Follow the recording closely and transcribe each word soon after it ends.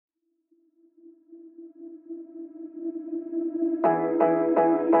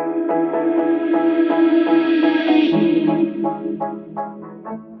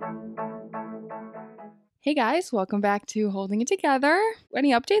Hey guys, welcome back to Holding It Together.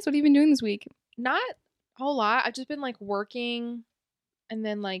 Any updates? What have you been doing this week? Not a whole lot. I've just been like working, and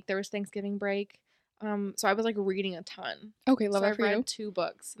then like there was Thanksgiving break. So I was like reading a ton. Okay, love So that I've for read you. 2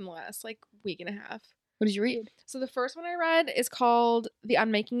 books in the last like week and a half. What did you read? So the first one I read is called The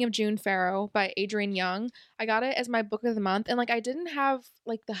Unmaking of June Farrow by Adrienne Young. I got it as my book of the month, and like I didn't have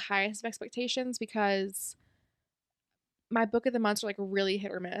like the highest of expectations because my book of the months are like really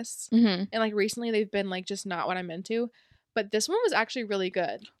hit or miss. Mm-hmm. And like recently they've been like just not what I'm into. But this one was actually really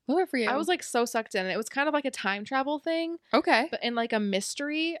good. Love it for you. I was like so sucked in. It was kind of like a time travel thing, okay. but in like a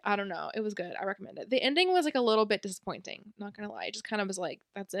mystery. I don't know. It was good. I recommend it. The ending was like a little bit disappointing. Not gonna lie. It just kind of was like,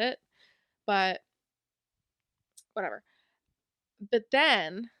 that's it. But whatever. But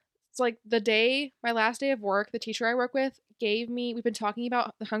then it's like my last day of work, the teacher I work with gave me, we've been talking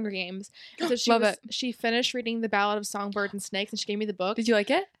about the Hunger Games. And so Love it. she finished reading The Ballad of Songbirds and Snakes and she gave me the book. Did you like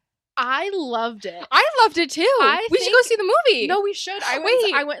it? I loved it. I loved it too. We should go see the movie. No, we should. I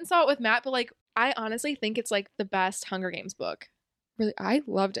went and saw it with Matt, but like I honestly think it's like the best Hunger Games book. Really, I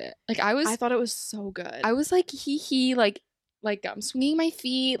loved it. Like I thought it was so good. I was like hee like I'm swinging my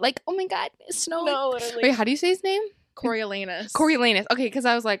feet. Like, oh my god, snow. No, literally. Wait, how do you say his name? Coriolanus. Coriolanus. Okay, because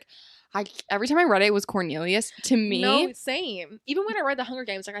I was like, every time I read it, it was Cornelius to me. No, same. Even when I read the Hunger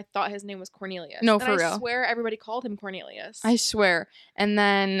Games, like I thought his name was Cornelius. No, and for real. I swear everybody called him Cornelius. I swear. And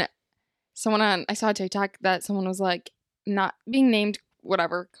then I saw a TikTok that someone was like not being named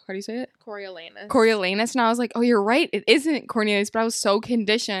whatever. How do you say it? Coriolanus. Coriolanus. And I was like, oh, you're right. It isn't Cornelius, but I was so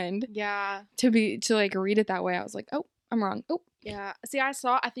conditioned Yeah. to like read it that way. I was like, oh, I'm wrong. Oh. Yeah. See, I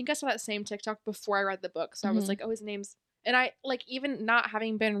think I saw that same TikTok before I read the book. So I was Mhm. like, oh, his name's, and I like, even not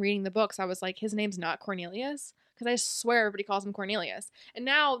having been reading the books, I was like, his name's not Cornelius. Because I swear everybody calls him Cornelius. And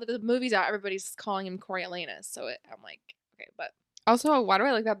now that the movie's out, everybody's calling him Coriolanus. So I'm like, okay, but. Also, why do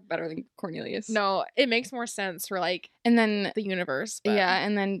I like that better than Cornelius? No, it makes more sense for like And then the universe. But. yeah,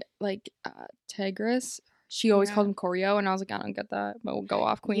 and then like Tigris, she always Yeah. called him Corio, and I was like, I don't get that, but we'll go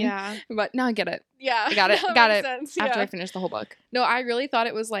off, Queen. Yeah. But now I get it. Yeah. I got it. That Got makes it. sense, After yeah. I finished the whole book. No, I really thought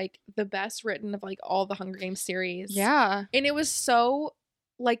it was like the best written of like all the Hunger Games series. Yeah. And it was so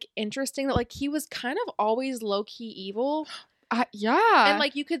like interesting that like he was kind of always low key evil. Yeah. And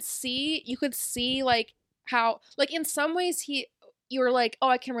like you could see like how like in some ways you were like, oh,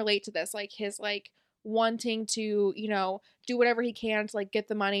 I can relate to this. Like his like wanting to, you know, do whatever he can to like get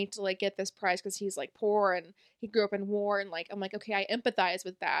the money to like get this prize because he's like poor and he grew up in war, and like I'm like, okay, I empathize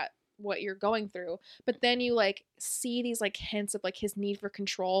with that, what you're going through. But then you like see these like hints of like his need for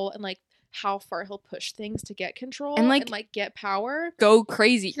control and like how far he'll push things to get control And, and like, get power. Go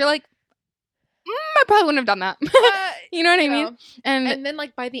crazy. You're like, I probably wouldn't have done that. You know what I mean? know. And And then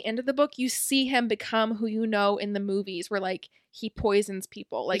like by the end of the book, you see him become who you know in the movies, where like he poisons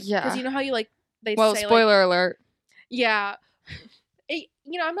people, like Yeah. because you know how you like they well, say spoiler alert. yeah,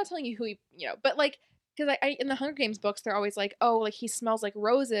 you know, I'm not telling you who he, you know, but like because I in the Hunger Games books they're always like, oh, like he smells like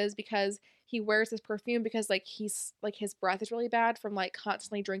roses because he wears this perfume because like he's like his breath is really bad from like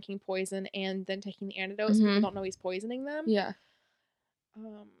constantly drinking poison and then taking the antidote, so people Mhm. don't know he's poisoning them. Yeah.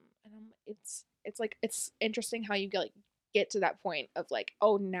 And it's like it's interesting how you get to that point of like,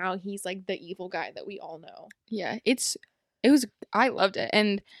 oh, now he's like the evil guy that we all know. Yeah. I loved it.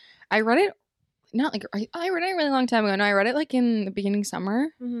 And I read it not like I read it a really long time ago. And I read it like in the beginning of summer.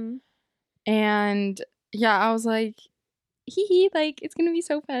 Mm-hmm. And yeah, I was like, hee hee, like it's gonna be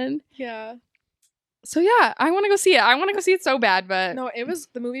so fun. Yeah. So yeah, I want to go see it. I want to go see it so bad, but No,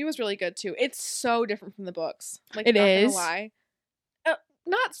 the movie was really good too. It's so different from the books. Like It not is. gonna lie.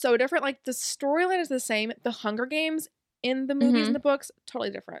 Not so different. Like the storyline is the same. The Hunger Games in the movies Mhm. and the books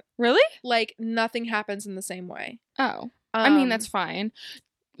totally different. really? Like nothing happens in the same way. Oh, I mean that's fine.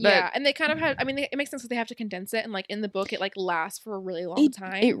 But Yeah, and they kind of had. I mean, it makes sense because they have to condense it, and like in the book, it like lasts for a really long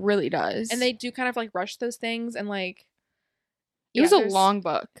time. It really does. And they do kind of like rush those things, and like it was a long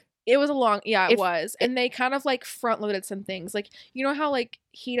book. It was a long, yeah, it If- was, and they kind of like front loaded some things. Like you know how like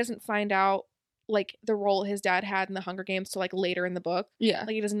he doesn't find out like the role his dad had in the Hunger Games till like later in the book. Yeah.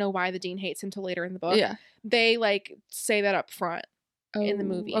 Like he doesn't know why the dean hates him till later in the book. Yeah. They like say that up front. In the Oh,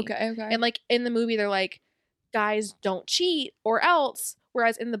 movie. Okay. And like in the movie they're like, guys don't cheat or else,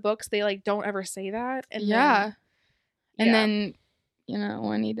 whereas in the books they like don't ever say that. And yeah. And yeah. then, you know,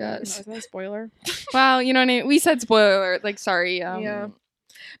 when he Oh, does. is that a spoiler? Well, you know what I mean? We said spoiler alert. Like, sorry. Yeah.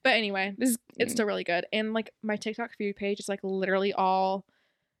 But anyway, it's still really good. And like my TikTok for you page is like literally all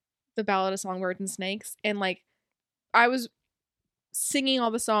the Ballad of Songbirds and Snakes. And like I was singing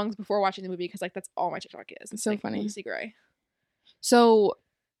all the songs before watching the movie because like that's all my TikTok is. It's so like, funny. Lucy Gray. So,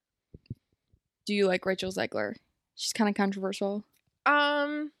 do you like Rachel Zegler? She's kind of controversial.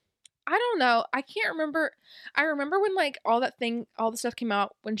 I don't know. I can't remember. I remember when like all the stuff came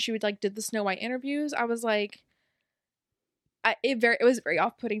out when she would like did the Snow White interviews. I was like, it was very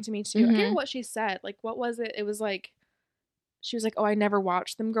off-putting to me too. I can't remember what she said. Like, what was it? It was like, she was like, oh, I never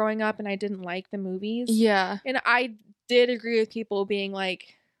watched them growing up and I didn't like the movies. Yeah. And I did agree with people being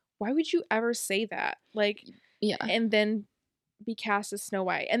like, why would you ever say that? Like, yeah. And then be cast as Snow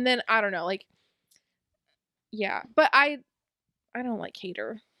White. And then, I don't know, like, yeah. But I don't like hate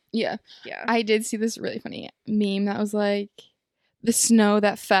her. Yeah. Yeah. I did see this really funny meme that was like the snow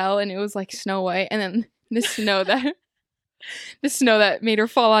that fell and it was like Snow White, and then the snow that made her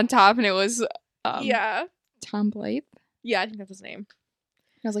fall on top and it was Tom Blythe. Yeah, I think that's his name.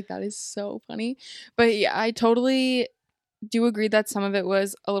 I was like, that is so funny. But yeah, I totally do agree that some of it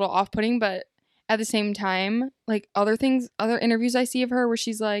was a little off-putting, but at the same time, like other interviews I see of her where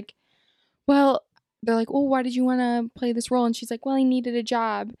she's like, well, they're like, well, why did you want to play this role? And she's like, well, I needed a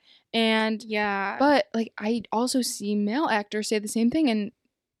job. And yeah, but like I also see male actors say the same thing, and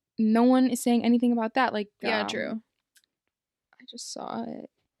no one is saying anything about that. Like, yeah, true. I just saw it.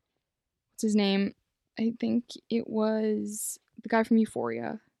 What's his name? I think it was the guy from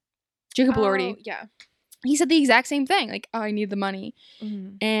Euphoria, Jacob Elordi. Yeah, he said the exact same thing. Like, oh, I need the money,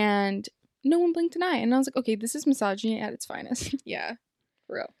 and no one blinked an eye. And I was like, okay, this is misogyny at its finest. Yeah,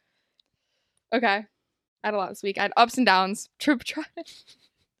 for real. Okay. I had a lot this week. I had ups and downs. Trip try.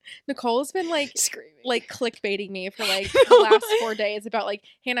 Nicole's been like screaming, like clickbaiting me for like the last 4 days about like,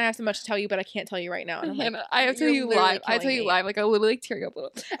 Hannah, I have so much to tell you, but I can't tell you right now. And I'm Hannah, like, I have to tell you live. I tell you live. Like I literally like tearing up a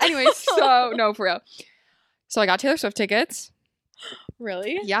little. Anyway, so no, for real. So I got Taylor Swift tickets.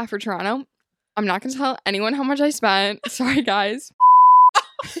 Really? Yeah, for Toronto. I'm not gonna tell anyone how much I spent. Sorry, guys.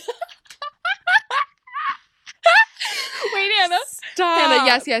 Wait, Hannah. Stop.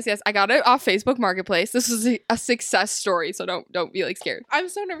 Hannah, yes. I got it off Facebook Marketplace. This was a success story, so don't be like scared. I'm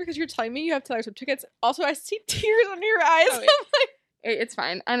so nervous because you're telling me you have Taylor Swift tickets. Also, I see tears under your eyes. Oh, it's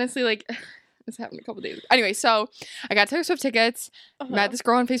fine. Honestly, like this happened a couple days ago. Anyway, so I got Taylor Swift tickets. Met this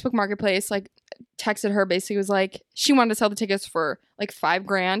girl on Facebook Marketplace. Like texted her. Basically, was like she wanted to sell the tickets for like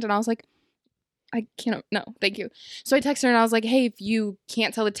 $5,000, and I was like, I can't. No, thank you. So I texted her and I was like, hey, if you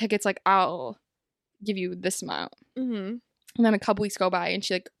can't sell the tickets, like I'll give you this amount. And then a couple weeks go by and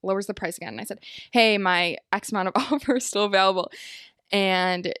she like lowers the price again. And I said, hey, my X amount of offer is still available.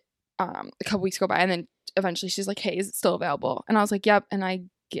 And a couple weeks go by and then eventually she's like, hey, is it still available? And I was like, yep. And I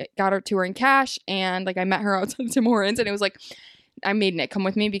got her to her in cash, and like I met her outside Tim Hortons, and it was like I made Nick come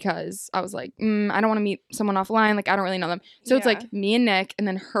with me because I was like, I don't want to meet someone offline. Like I don't really know them. So it's like me and Nick and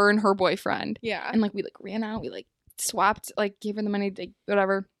then her and her boyfriend. Yeah. And like we like ran out. We like swapped, like gave her the money, like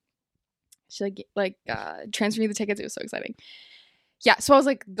whatever. She like transferred me the tickets. It was so exciting. Yeah, so I was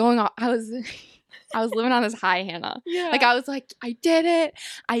like going off. I was living on this high, Hannah. Yeah. Like I was like, I did it.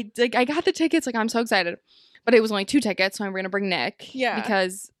 I got the tickets. Like I'm so excited. But it was only 2 tickets, so I'm gonna bring Nick. Yeah.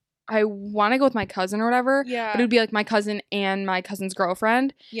 Because I want to go with my cousin or whatever. Yeah. But it would be like my cousin and my cousin's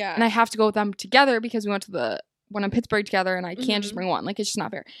girlfriend. Yeah. And I have to go with them together because we went to the one in Pittsburgh together, and I can't just bring one. Like it's just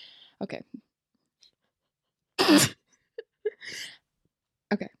not fair. Okay.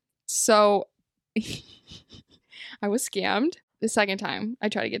 Okay. So I was scammed the second time I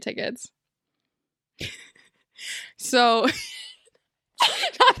tried to get tickets. So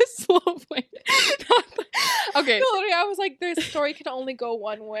not the slow way. Okay. Literally, I was like, this story can only go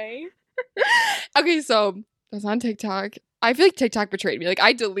one way. Okay, so I was on TikTok. I feel like TikTok betrayed me. Like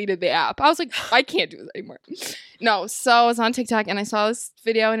I deleted the app. I was like, I can't do this anymore. No, so I was on TikTok and I saw this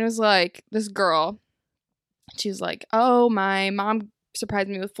video and it was like this girl. She was like, oh, my mom surprised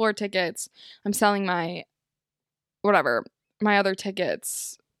me with floor tickets. I'm selling my other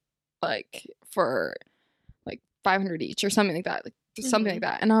tickets like for like $500 each or something like that. Like something like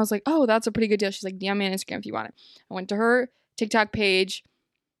that. And I was like, oh, that's a pretty good deal. She's like, DM me on Instagram if you want it. I went to her TikTok page,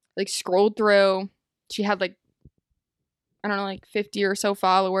 like scrolled through. She had like, I don't know, like 50 or so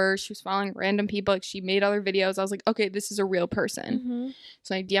followers. She was following random people. Like she made other videos. I was like, okay, this is a real person.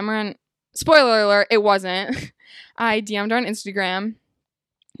 So I DM her on, spoiler alert, it wasn't. I DM'd her on Instagram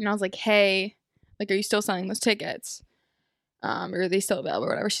and I was like, hey, like, are you still selling those tickets? Or are they still available or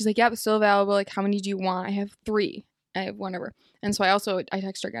whatever? She's like, yeah, it's still available. Like, how many do you want? I have 3. I have whatever. And so I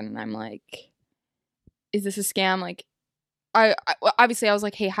text her again and I'm like, is this a scam? Like, obviously I was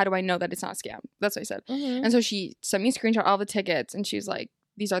like, hey, how do I know that it's not a scam? That's what I said. And so she sent me a screenshot of all the tickets and she was like,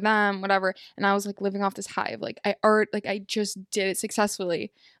 these are them, whatever. And I was like living off this high of like, I just did it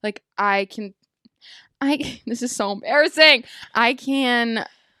successfully. Like I can, this is so embarrassing. I can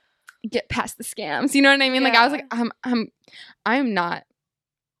get past the scams. You know what I mean? Like, I was like, I'm not.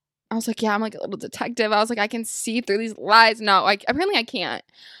 I was like, yeah, I'm like a little detective. I was like, I can see through these lies. No, like, apparently I can't.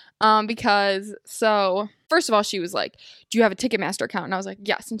 Because, so, first of all, she was like, do you have a Ticketmaster account? And I was like,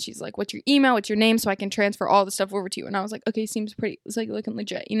 yes. And she's like, what's your email? What's your name? So I can transfer all the stuff over to you. And I was like, okay, seems pretty, it's like looking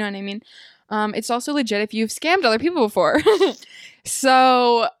legit. You know what I mean? It's also legit if you've scammed other people before.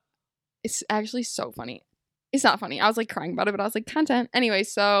 So, it's actually so funny. It's not funny. I was like crying about it, but I was like, content. Anyway,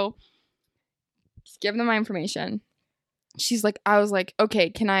 so, just give them my information. She's like, I was like, okay,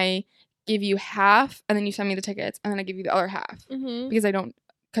 can I give you half? And then you send me the tickets, and then I give you the other half. Mm-hmm.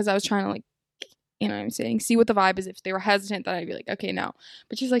 Because I was trying to, like, you know what I'm saying, see what the vibe is. If they were hesitant, then I'd be like, okay, no.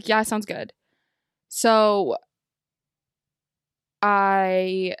 But she's like, yeah, sounds good. So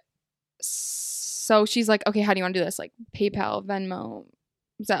she's like, okay, how do you want to do this? Like, PayPal, Venmo,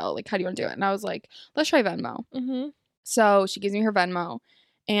 Zelle, like, how do you want to do it? And I was like, let's try Venmo. Mm-hmm. So she gives me her Venmo,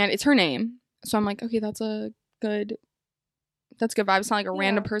 and it's her name. So I'm like, okay, that's good vibe. It's not like a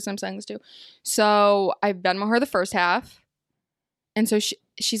random person I'm saying this to. So I Venmo her the first half. And so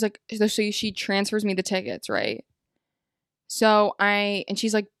she's like, so she transfers me the tickets, right? So and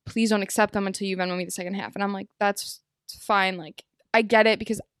she's like, please don't accept them until you Venmo me the second half. And I'm like, that's fine. Like, I get it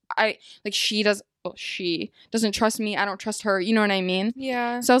because she doesn't trust me. I don't trust her. You know what I mean?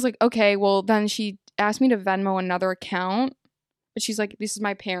 Yeah. So I was like, okay, well, then she asked me to Venmo another account. But she's like, this is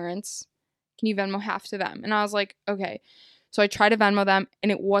my parents. Can you Venmo half to them? And I was like, okay. So I tried to Venmo them,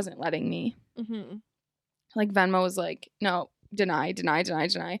 and it wasn't letting me. Mm-hmm. Like, Venmo was like, no, deny.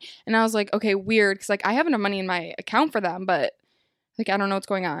 And I was like, okay, weird, because, like, I have enough money in my account for them, but, like, I don't know what's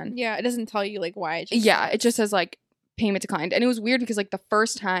going on. Yeah, it doesn't tell you, like, why. It just says, like, payment declined. And it was weird because, like, the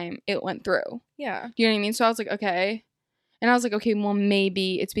first time it went through. Yeah. You know what I mean? So I was like, okay. And I was like, okay, well,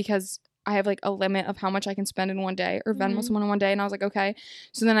 maybe it's because I have, like, a limit of how much I can spend in one day or Venmo someone in one day. And I was like, okay.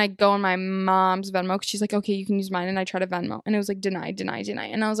 So then I go on my mom's Venmo because she's like, okay, you can use mine. And I try to Venmo. And it was like, deny.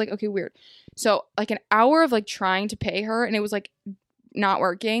 And I was like, okay, weird. So, like, an hour of, like, trying to pay her, and it was, like, not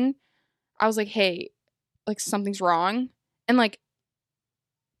working. I was like, hey, like, something's wrong. And, like,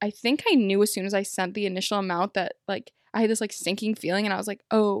 I think I knew as soon as I sent the initial amount that, like, I had this, like, sinking feeling. And I was like,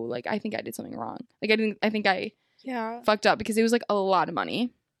 oh, like, I think I did something wrong. Like, I think I fucked up because it was, like, a lot of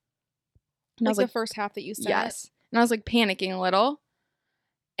money. And like, I was like, the first half that you sent. Yes. And I was like panicking a little.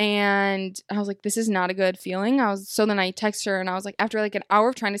 And I was like, this is not a good feeling. So then I texted her, and I was like, after like an hour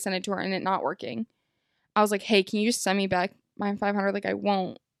of trying to send it to her and it not working, I was like, hey, can you just send me back my $500? Like, I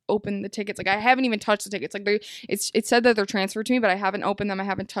won't open the tickets. Like, I haven't even touched the tickets. Like, it said that they're transferred to me, but I haven't opened them. I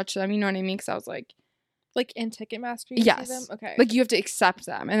haven't touched them. You know what I mean? Because I was like in Ticketmaster, you yes. see them? Okay. Like, you have to accept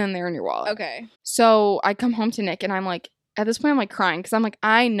them, and then they're in your wallet. Okay. So I come home to Nick, and I'm like, at this point, I'm like crying because I'm like,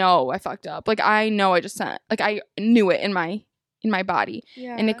 I know I fucked up. Like, I know I just sent. Like, I knew it in my body.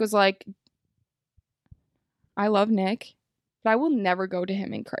 Yeah. And Nick was like, I love Nick, but I will never go to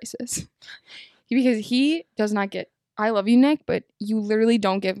him in crisis because he does not get. I love you, Nick, but you literally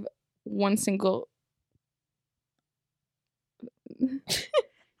don't give one single.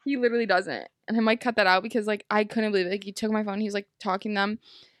 He literally doesn't, and I might cut that out because like I couldn't believe it. Like, he took my phone. He was like talking to them,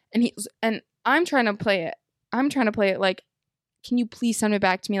 and I'm trying to play it. Like, can you please send it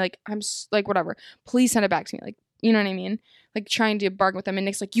back to me? Like, I'm like, whatever. Please send it back to me. Like, you know what I mean? Like, trying to bargain with them. And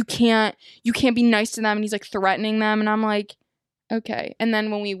Nick's like, you can't be nice to them. And he's like threatening them. And I'm like, okay. And then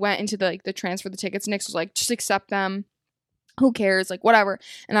when we went into the transfer the tickets, Nick was like, just accept them. Who cares? Like, whatever.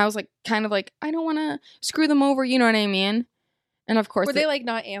 And I was like, kind of like, I don't want to screw them over. You know what I mean? And of course, were they like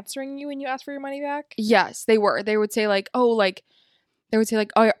not answering you when you asked for your money back? Yes, they were. They would say like, oh,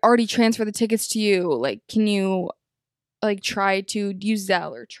 I already transferred the tickets to you. Like, can you like try to use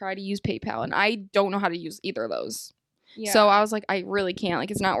Zelle or try to use PayPal? And I don't know how to use either of those. Yeah. So I was like, I really can't.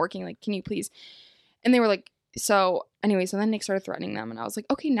 Like, it's not working. Like, can you please? And they were like, so anyway, so then Nick started threatening them. And I was like,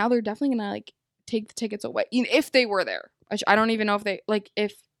 okay, now they're definitely going to like take the tickets away. If they were there. I don't even know if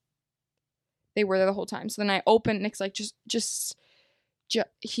if they were there the whole time. So then I opened, Nick's like, just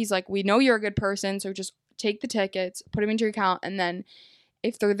he's like, we know you're a good person. So just take the tickets, put them into your account. And then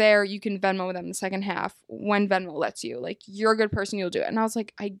if they're there, you can Venmo them the second half when Venmo lets you. Like, you're a good person, you'll do it. And I was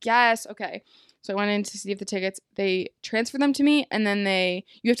like, I guess, okay. So I went in to see if the tickets, they transfer them to me, and then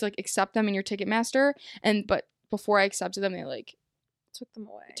you have to like accept them in your Ticketmaster. But before I accepted them, they like took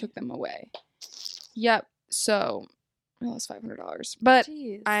them away. Yep. So I lost $500. But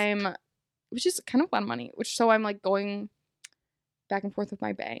jeez. Which is kind of a lot of money. So I'm like going back and forth with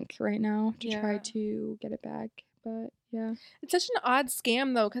my bank right now to try to get it back. But yeah, it's such an odd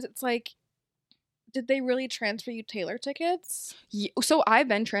scam though, because it's like did they really transfer you Taylor tickets? So I've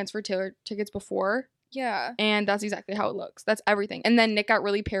been transferred Taylor tickets before. Yeah. And that's exactly how it looks. That's everything. And then Nick got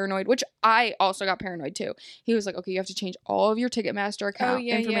really paranoid, which I also got paranoid too. He was like, okay, you have to change all of your Ticketmaster account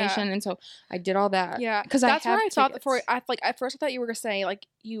information. And so I did all that. Yeah. Because that's what I thought before. I At first I thought you were going to say, like,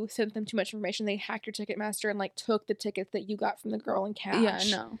 you sent them too much information. They hacked your Ticketmaster and, like, took the tickets that you got from the girl in cash.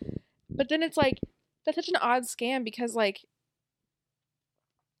 Yeah, no. But then it's like, that's such an odd scam because, like,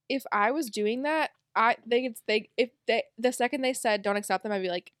 if I was doing that, the second they said don't accept them, I'd be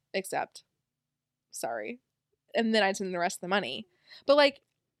like, accept. Sorry. And then I'd send the rest of the money. But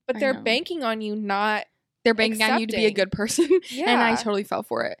they're banking on you not They're banking on you to be a good person. Yeah. And I totally fell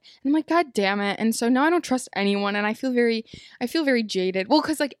for it. And I'm like, God damn it. And so now I don't trust anyone and I feel very jaded. Well,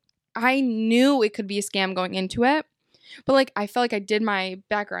 because like I knew it could be a scam going into it. But like I felt like I did my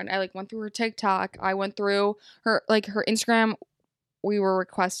background. I like went through her TikTok. I went through her Instagram. We were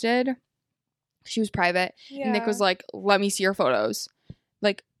requested. She was private. Yeah. And Nick was like, let me see your photos.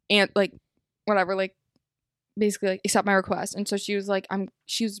 Like, and like whatever, like basically like accept my request. And so she was like,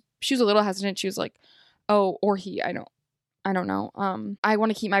 she was a little hesitant. She was like, oh, or he, I don't know. I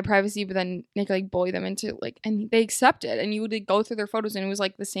want to keep my privacy, but then Nick like bullied them into like, and they accepted. And you would like, go through their photos, and it was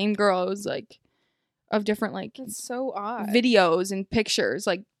like the same girl. It was like of different like that's so odd videos and pictures,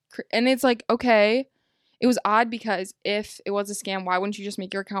 like, and it's like, okay, it was odd because if it was a scam, why wouldn't you just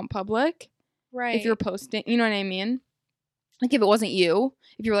make your account public? Right. If you're posting, you know what I mean? Like if it wasn't you,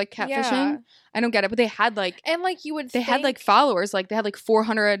 if you were like catfishing, yeah. I don't get it. But they had like, and like you would, had like followers, like they had like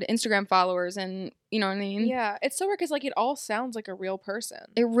 400 Instagram followers, and you know what I mean? Yeah, it's so weird because like it all sounds like a real person.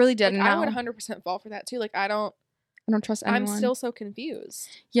 It really did. Like, I would 100% fall for that too. Like I don't trust anyone. I'm still so confused.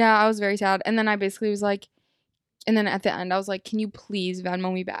 Yeah, I was very sad, and then I basically was like, and then at the end I was like, can you please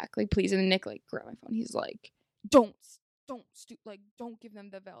Venmo me back, like please? And then Nick like grabbed my phone. He's like, don't give them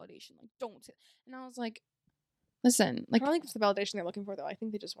the validation, like don't. And I was like, listen, like, I don't think it's the validation they're looking for, though. I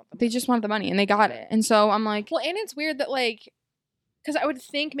think they just want the money. They just wanted the money, and they got it. And so I'm like... Well, and it's weird that, like... Because I would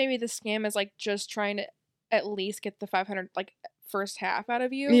think maybe the scam is, like, just trying to at least get the 500, like, first half out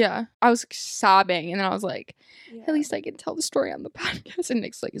of you. Yeah. I was sobbing, and then I was like, at least I can tell the story on the podcast. And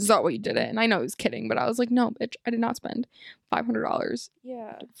Nick's like, is that what you did it? And I know he was kidding, but I was like, no, bitch, I did not spend $500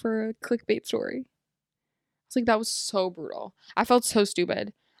 for a clickbait story. It's like, that was so brutal. I felt so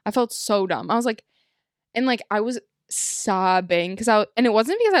stupid. I felt so dumb. I was like... And, like, I was sobbing and it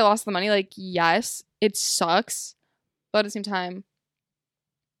wasn't because I lost the money. Like, yes, it sucks. But at the same time,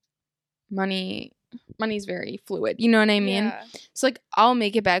 money's very fluid. You know what I mean? Yeah. So, like, I'll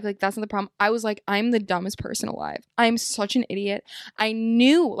make it back. Like, that's not the problem. I was like, I'm the dumbest person alive. I'm such an idiot. I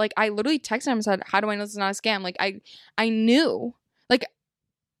knew. Like, I literally texted him and said, how do I know this is not a scam? Like, I knew. Like,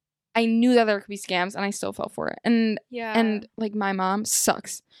 I knew that there could be scams, and I still fell for it. And, like, my mom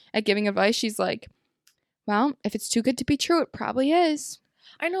sucks at giving advice. She's like... Well, if it's too good to be true, it probably is.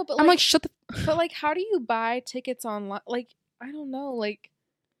 I know, but I'm like shut the. But like, how do you buy tickets online? Like, I don't know. Like,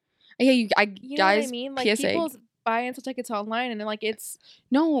 yeah, you know what I mean? Like, PSA. people buy and sell tickets online, and then like it's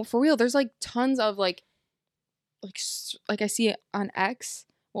no, for real. There's like tons of like I see it on X.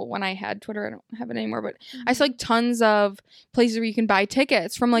 Well, when I had Twitter, I don't have it anymore, but I saw like tons of places where you can buy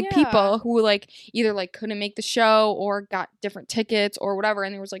tickets from like people who like either like couldn't make the show or got different tickets or whatever,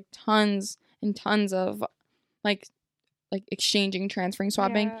 and there was like tons and tons of like exchanging, transferring,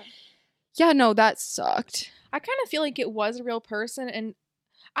 swapping. Yeah, no, that sucked. I kind of feel like it was a real person, and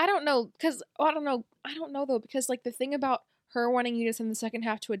I don't know because I don't know though, because like the thing about her wanting you to send the second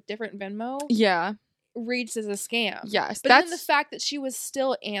half to a different Venmo, reads as a scam. Yes, but then the fact that she was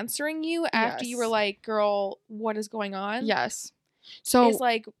still answering you after you were like, "Girl, what is going on?" Yes, so is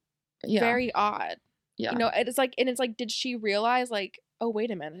like very odd. Yeah, you know, it's like, did she realize like, oh wait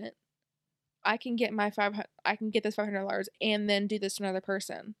a minute, I can get this $500 and then do this to another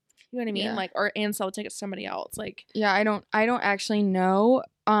person. You know what I mean? Like, and sell the tickets to somebody else. Like, yeah, I don't actually know.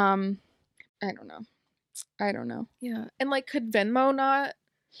 I don't know. Yeah, and like, could Venmo not?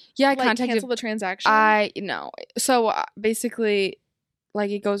 Yeah, I like, contacted. Cancel the transaction. No. So basically,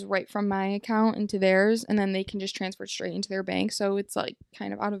 like, it goes right from my account into theirs, and then they can just transfer it straight into their bank. So it's like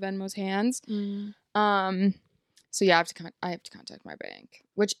kind of out of Venmo's hands. So yeah, I have to contact my bank,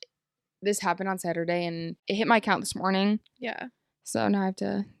 which. This happened on Saturday, and it hit my account this morning. Yeah. So now I have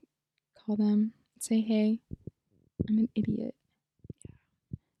to call them and say, hey, I'm an idiot.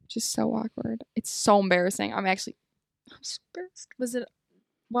 Just so awkward. It's so embarrassing. I'm so embarrassed. Was it...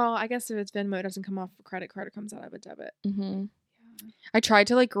 Well, I guess if it's Venmo, it doesn't come off a credit card. It comes out of a debit. Mm-hmm. Yeah. I tried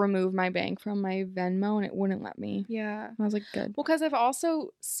to, like, remove my bank from my Venmo, and it wouldn't let me. Yeah. I was like, good. Well, because I've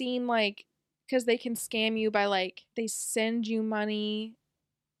also seen, like... Because they can scam you by, like... They send you money...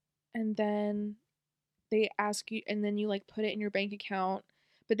 And then they ask you, and then you like put it in your bank account,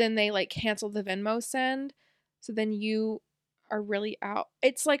 but then they like cancel the Venmo send, so then you are really out.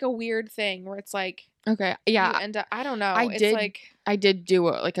 It's like a weird thing where it's like Okay. you Yeah. end up, I don't know. I It's did- like, I did do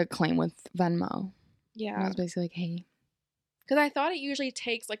a claim with Venmo. And I yeah, was basically like, hey. because I thought it usually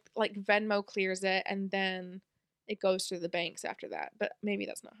takes like Venmo clears it and then it goes through the banks after that, but maybe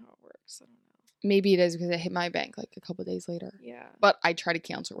that's not how it works. I don't know. Maybe it is because it hit my bank like a couple days later. Yeah. But I tried to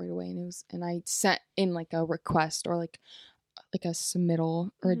cancel it right away, and I sent in like a request or like a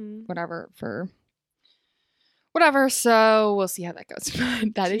submittal or Mhm. whatever for whatever. So we'll see how that goes.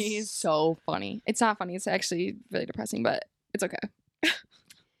 That Jeez. is so funny. It's not funny. It's actually really depressing, but it's okay.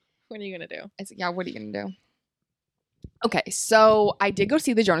 What are you gonna do? Yeah, what are you gonna do? Okay, so I did go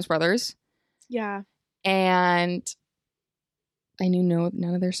see the Jonas Brothers, Yeah. and I knew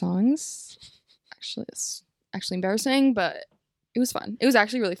none of their songs. Actually, it's actually embarrassing, but it was fun. It was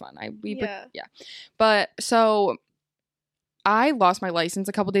actually really fun. But so I lost my license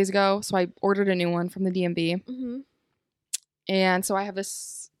a couple days ago, so I ordered a new one from the DMV, Mm-hmm. and so I have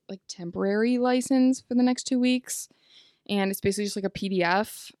this like temporary license for the next 2 weeks, and it's basically just like a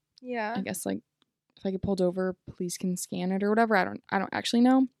PDF. Yeah. I guess like if I get pulled over, police can scan it or whatever. I don't actually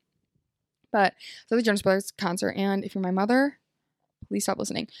know. But so the Jonas Brothers concert, and if you're my mother, please stop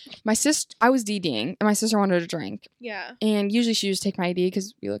listening. I was DDing, and my sister wanted a drink, Yeah. and usually she just take my ID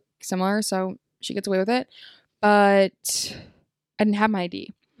because we look similar, so she gets away with it. But I didn't have my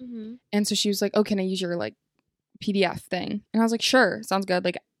ID, Mm-hmm. and so she was like, "Oh, can I use your like PDF thing?" And I was like, "Sure, sounds good."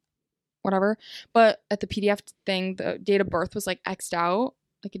 Like, whatever. But at the PDF thing, the date of birth was like X'd out,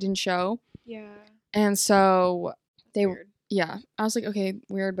 like it didn't show. Yeah. And so they were, Weird. yeah. I was like, okay,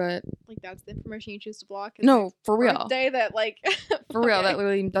 weird, but Like that's the information you choose to block. no, for real. Day that like For real, okay. that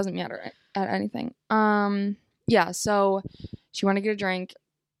literally doesn't matter at anything. Yeah, so she wanted to get a drink.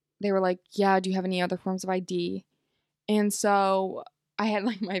 They were like, yeah, do you have any other forms of ID? And so I had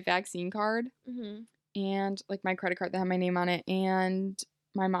like my vaccine card Mm-hmm. and like my credit card that had my name on it, and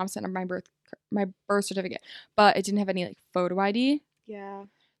my mom sent up my birth certificate, but it didn't have any like photo ID. Yeah.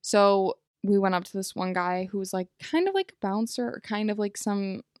 So we went up to this one guy who was like kind of like a bouncer or kind of like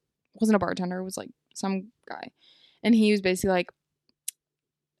wasn't a bartender, it was like some guy. And he was basically like,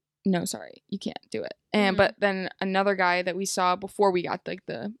 no, sorry, you can't do it. And Mhm. but then another guy that we saw before we got like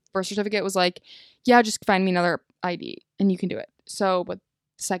the birth certificate was like, yeah, just find me another ID and you can do it. So but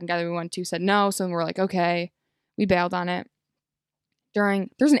the second guy that we went to said no, so we're like, okay. We bailed on it.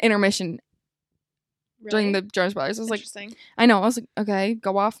 There's an intermission during the Jonas Brothers. I was like, Interesting. I know. I was like, okay,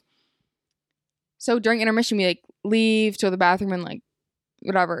 go off. So during intermission, we like leave to the bathroom and like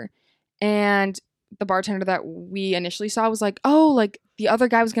whatever. And the bartender that we initially saw was like, oh, like the other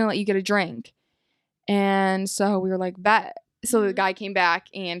guy was going to let you get a drink. And so we were like, bet. So the Mhm. guy came back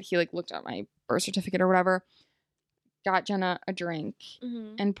and he like looked at my birth certificate or whatever, got Jenna a drink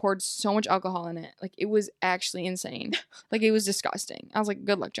Mm-hmm. and poured so much alcohol in it. Like it was actually insane. Like it was disgusting. I was like,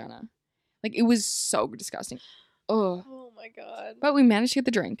 good luck, Jenna. Like it was so disgusting. Ugh. Oh my god. But we managed to get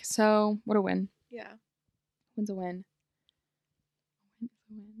the drink. So what a win. Yeah. Win's a win. Win's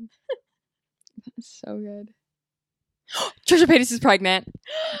a win. That's so good. Trisha Paytas is pregnant.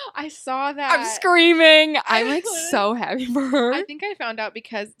 I saw that. I'm screaming. I'm like literally- so happy for her. I think I found out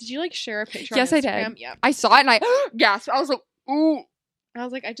because did you like share a picture Yes, on I did. Instagram? Yeah. I saw it and I gasped. I was like, ooh. I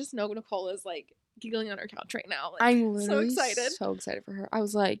was like, I just know Nicole is like giggling on her couch right now. Like, I'm literally so excited. So excited for her. I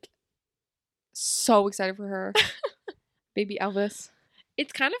was like so excited for her. Baby Elvis.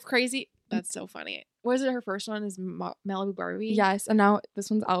 It's kind of crazy. That's so funny. Was it her first one? Is Malibu Barbie? Yes, and now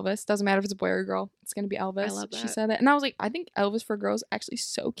this one's Elvis. Doesn't matter if it's a boy or a girl. It's gonna be Elvis. I love She that. said it, and I was like, I think Elvis for a girl is actually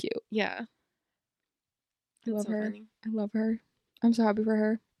so cute. Yeah. I love so her. funny. I love her. I'm so happy for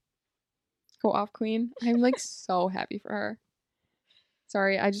her. Go off, queen. I'm like so happy for her.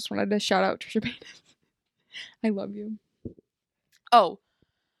 Sorry, I just wanted to shout out Trisha Paytas. I love you. Oh.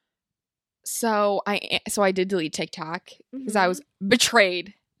 So I did delete TikTok because I was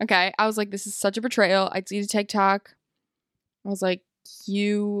betrayed. Okay. I was like, this is such a betrayal. I deleted TikTok. I was like,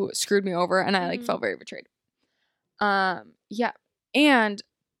 you screwed me over, and I like Mhm. felt very betrayed. Yeah. And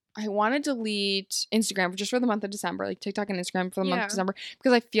I want to delete Instagram just for the month of December, like TikTok and Instagram for the month Yeah. of December,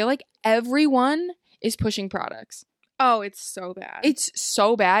 because I feel like everyone is pushing products. Oh, it's so bad. It's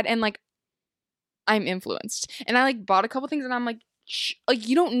so bad, and like I'm influenced, and I like bought a couple things, and I'm like, like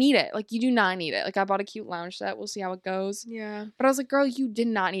you don't need it, like you do not need it. Like I bought a cute lounge set. We'll see how it goes. yeah. But I was like, girl, you did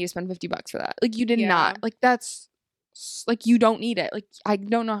not need to spend $50 for that. Like you did Yeah. not. Like that's like you don't need it. Like I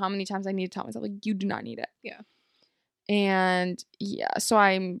don't know how many times I need to tell myself like you do not need it. Yeah. And yeah, so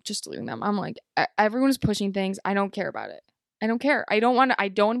I'm just deleting them. I'm like, everyone is pushing things. I don't care about it. I don't care. I don't want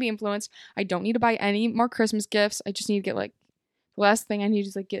to be influenced. I don't need to buy any more Christmas gifts. I just need to get like, the last thing I need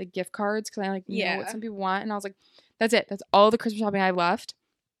is like get like, gift cards because I like know what some people want. And I was like, that's it. That's all the Christmas shopping I have left.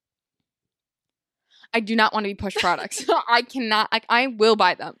 I do not want to be pushed products. I cannot. Like, I will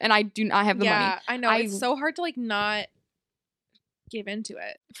buy them, and I do not have the money. Yeah, I know. It's so hard to like not give into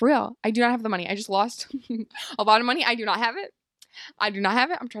it. For real, I do not have the money. I just lost a lot of money. I do not have it. I'm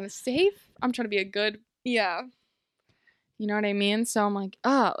trying to save. I'm trying to be a good. Yeah. You know what I mean? So I'm like,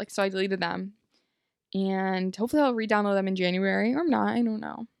 so I deleted them, and hopefully I'll re-download them in January or not. I don't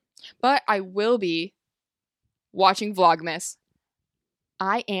know, but I will be watching Vlogmas.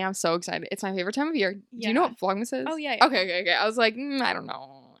 I am so excited. It's my favorite time of year. Yeah. Do you know what Vlogmas is? Oh, yeah. Okay. I was like, I don't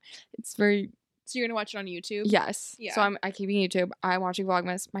know. It's very... So you're going to watch it on YouTube? Yes. Yeah. So I keep YouTube. I'm watching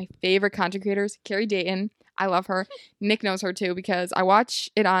Vlogmas. My favorite content creators, Carrie Dayton. I love her. Nick knows her too because I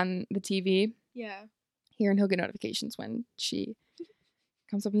watch it on the TV. Yeah. Here, and he'll get notifications when she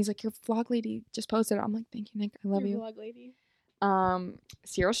comes up and he's like, your vlog lady just posted it. I'm like, thank you, Nick. I love you. Vlog lady.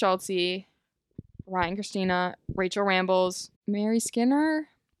 Cyril Schultze, Ryan Christina, Rachel Rambles, Mary Skinner.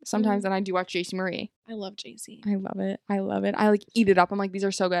 Sometimes then I do watch JC Marie. I love JC. I love it. I like eat it up. I'm like, these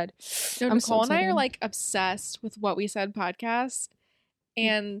are so good. No, Nicole and I are like obsessed with What We Said podcast,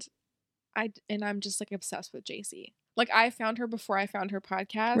 and I'm just like obsessed with JC. Like I found her before I found her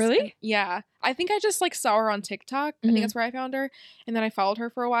podcast. Really? Yeah. I think I just like saw her on TikTok. I think that's where I found her, and then I followed her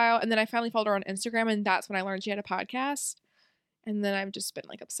for a while, and then I finally followed her on Instagram, and that's when I learned she had a podcast. And then I've just been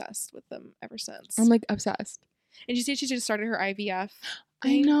like obsessed with them ever since. I'm like obsessed. And you see, she just started her IVF thing.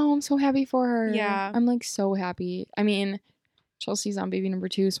 I know. I'm so happy for her. Yeah. I'm like so happy. I mean, Chelsea's on baby number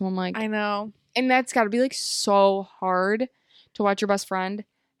 2, so I'm like, I know. And that's got to be like so hard to watch your best friend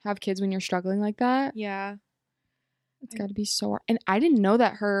have kids when you're struggling like that. Yeah. It's got to be so hard. And I didn't know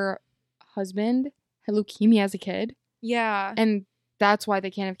that her husband had leukemia as a kid. Yeah. And that's why they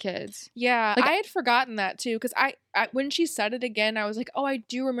can't have kids. Yeah, like, I had forgotten that too because I when she said it again, I was like, oh, I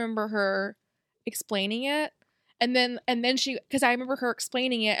do remember her explaining it, and then she because I remember her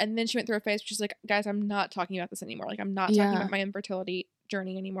explaining it, and then she went through a phase. She's like, guys, I'm not talking about this anymore. Like, I'm not talking about my infertility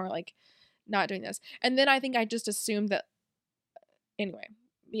journey anymore. Like, not doing this. And then I think I just assumed that. Anyway,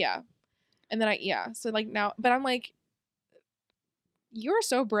 yeah, and then so like now, but I'm like, you're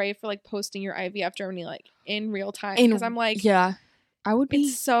so brave for like posting your IVF journey like in real time because I'm like, yeah. I would be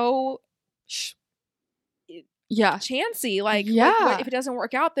it's so chancy. Like, if it doesn't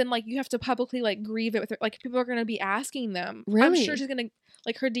work out, then like you have to publicly like grieve it with her. Like people are gonna be asking them. Really? I'm sure she's gonna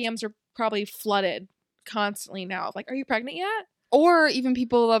like her DMs are probably flooded constantly now. Like, are you pregnant yet? Or even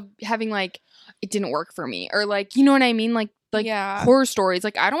people of having like it didn't work for me or like you know what I mean? Like horror stories.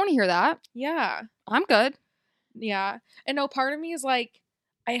 Like I don't want to hear that. Yeah. I'm good. Yeah. And no, part of me is like,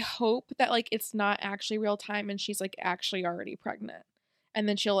 I hope that like it's not actually real time and she's like actually already pregnant. And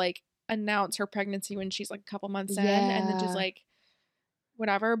then she'll like announce her pregnancy when she's like a couple months in and then just like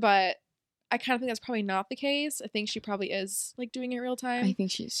whatever. But I kind of think that's probably not the case. I think she probably is like doing it real time. I think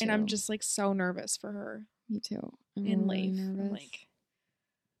she's too. And I'm just like so nervous for her. Me too. I'm in really nervous. Like,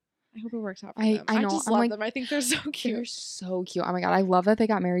 I hope it works out for them. I know. I just love them. I think they're so cute. They're so cute. Oh my God. I love that they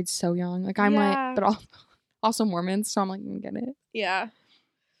got married so young. Like I'm like, but also Mormons. So I'm like, I get it. Yeah.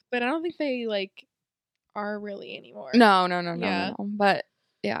 But I don't think they like are really anymore. No. But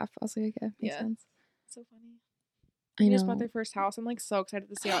yeah, I was like, okay, makes sense. So funny. I know. They just bought their first house. I'm like so excited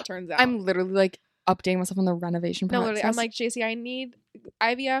to see how it turns out. I'm literally like updating myself on the renovation process. No, literally, I'm like, JC, I need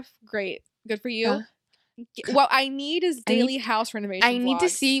IVF. Great. Good for you. What I need is daily house renovation. I need to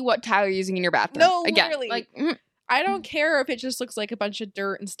see what tile you're using in your bathroom. No, again, literally. like I don't care if it just looks like a bunch of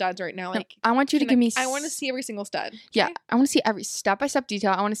dirt and studs right now. Like I want you to give me. I want to see every single stud. Okay? Yeah, I want to see every step-by-step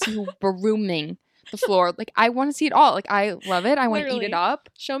detail. I want to see who brooming the floor. Like I want to see it all. Like I love it. I want to eat it up.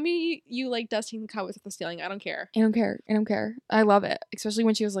 Show me you like dusting the covers with the ceiling. I don't care. I don't care. I love it. Especially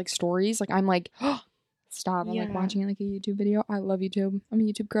when she was like stories. Like I'm like, oh, stop. I'm like watching like a YouTube video. I love YouTube. I'm a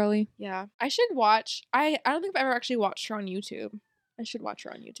YouTube girly. Yeah. I should watch. I don't think I've ever actually watched her on YouTube. I should watch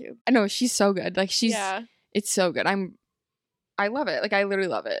her on YouTube. I know she's so good. Like she's. Yeah. It's so good. I love it. Like I literally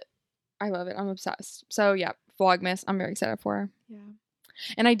love it. I love it. I'm obsessed. So yeah, Vlogmas. I'm very excited for her. Yeah.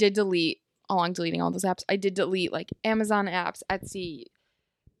 And I did delete. Along deleting all those apps, I did delete like Amazon apps, Etsy,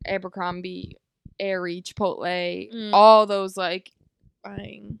 Abercrombie, Aerie, Chipotle, all those like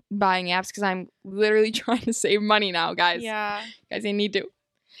buying apps because I'm literally trying to save money now, guys. Yeah. Guys, I need to.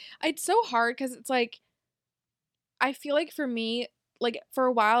 It's so hard because it's like, I feel like for me, like for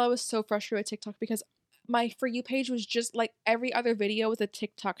a while I was so frustrated with TikTok because my For You page was just like every other video was a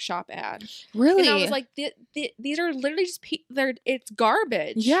TikTok shop ad. Really? And I was like, these are literally just, it's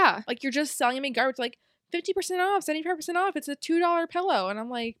garbage. Yeah. Like you're just selling me garbage. Like 50% off, 75% off. It's a $2 pillow. And I'm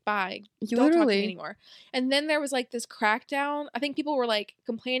like, bye. You Don't talk to me literally. anymore. And then there was like this crackdown. I think people were like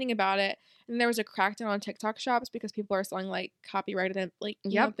complaining about it. And there was a crackdown on TikTok shops because people are selling like copyrighted and like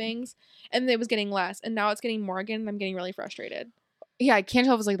things. And it was getting less. And now it's getting more again. And I'm getting really frustrated. Yeah, I can't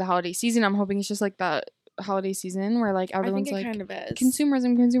tell if it's like the holiday season. I'm hoping it's just like the holiday season where like everyone's I think it like kind of is.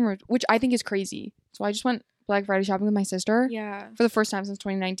 consumerism, which I think is crazy. So I just went Black Friday shopping with my sister. Yeah. For the first time since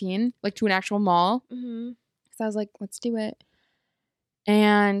 2019, like to an actual mall. Mm-hmm. So I was like, let's do it.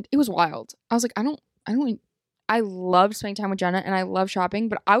 And it was wild. I was like, I loved spending time with Jenna and I love shopping,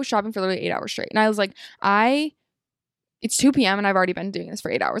 but I was shopping for literally 8 hours straight. And I was like, it's 2 p.m. and I've already been doing this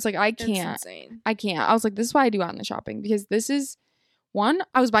for 8 hours. Like I can't. It's insane. I can't. I was like, this is why I do online shopping because this is one,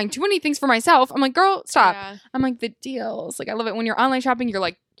 I was buying too many things for myself. I'm like, girl, stop. Yeah. I'm like, the deals. Like I love it when you're online shopping, you're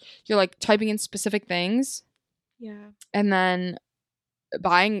like typing in specific things. Yeah. And then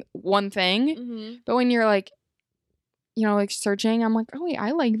buying one thing. Mm-hmm. But when you're like, like searching, I'm like, oh wait,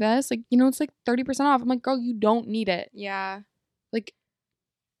 I like this. Like, it's like 30% off. I'm like, girl, you don't need it. Yeah. Like,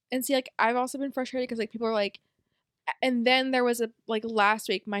 and see, like, I've also been frustrated because like people are like, and then there was a like last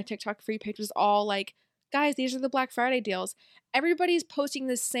week, my TikTok free page was all like, guys, these are the Black Friday deals. Everybody's posting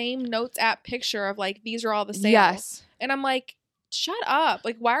the same Notes app picture of like, these are all the sales. yes. And I'm like, shut up.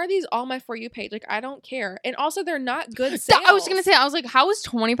 Like, why are these all my For You page? Like, I don't care. And also, they're not good sales. I was going to say, I was like, how is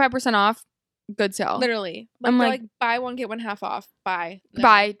 25% off good sale? Literally. Like, I'm they're like, buy one, get one half off. Bye. No.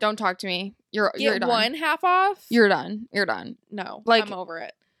 Bye. Don't talk to me. You're done. One half off? You're done. You're done. No. Like, I'm over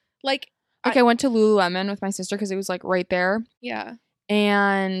it. Like I went to Lululemon with my sister because it was like right there. Yeah.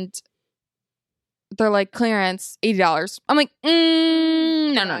 And they're like, clearance, $80. I'm like,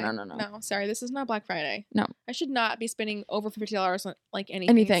 no. No, sorry, this is not Black Friday. No. I should not be spending over $50 on like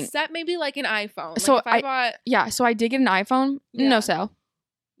anything. Except maybe like an iPhone. So like if I bought... Yeah, so I did get an iPhone. Yeah. No sale.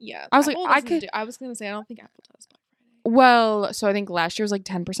 Yeah. I was like, I was going to say, I don't think Apple does Black Friday. Well, so I think last year was like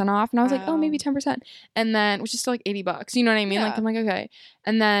 10% off. And I was like, oh, maybe 10%. And then, which is still like $80. You know what I mean? Yeah. Like, I'm like, okay.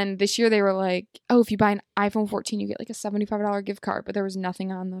 And then this year they were like, oh, if you buy an iPhone 14, you get like a $75 gift card. But there was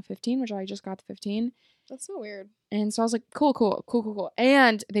nothing on the 15, which I just got the 15. That's so weird. And so I was like, cool.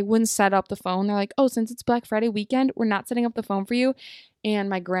 And they wouldn't set up the phone. They're like, oh, since it's Black Friday weekend, we're not setting up the phone for you. And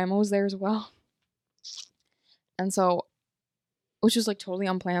my grandma was there as well. And so, which was like totally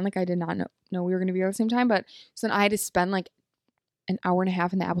unplanned. Like I did not know we were going to be there at the same time. But so then I had to spend like an hour and a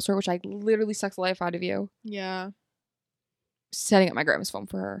half in the Apple store, which like literally sucks the life out of you. Yeah. Setting up my grandma's phone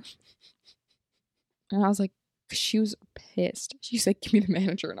for her. And I was like, she was pissed. She's like, give me the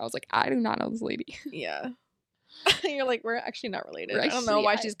manager. And I was like, I do not know this lady. Yeah. You're like, we're actually not related. We're I don't know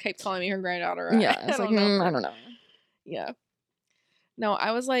why actually- she's kept calling me her granddaughter. Yeah. It's like, I don't know. Yeah. No,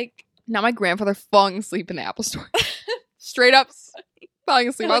 I was like... Now my grandfather falling asleep in the Apple store. Straight up falling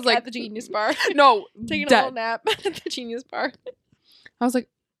asleep. I was like... at the Genius Bar. No. Taking dead. a little nap at the Genius Bar. I was like,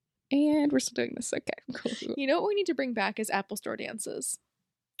 and we're still doing this. Okay, cool. You know what we need to bring back is Apple Store dances.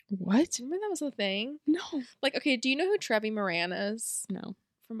 What? Remember that was a thing? No. Like, okay, do you know who Trevi Moran is? No.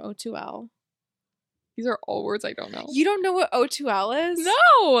 From O2L. These are all words I don't know. You don't know what O2L is?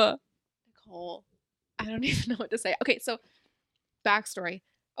 No. Nicole, I don't even know what to say. Okay, so backstory.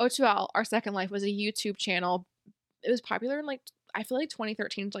 O2L, Our Second Life, was a YouTube channel. It was popular in like, I feel like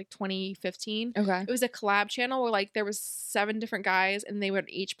 2013 to like 2015. Okay. It was a collab channel where like there was 7 different guys and they would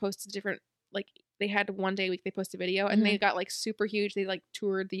each post a different, like they had one day a week they post a video and they got like super huge. They like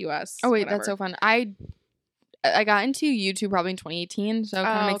toured the US. Oh wait, whatever. that's so fun. I got into YouTube probably in 2018, so it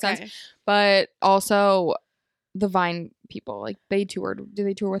kind of makes sense. But also the Vine people, like they toured. Did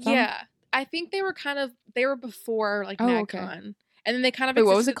they tour with them? Yeah. I think they were before like MagCon. Okay. And then they kind of Wait,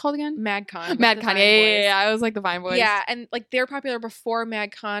 what was it called again? MagCon. MagCon. Yeah. I was like the Vine Boys. Yeah, and like they were popular before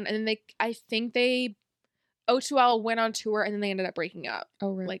MagCon, and then I think O2L went on tour, and then they ended up breaking up.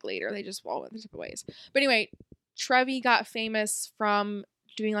 Oh, really? Like later, they just all went their separate ways. But anyway, Trevi got famous from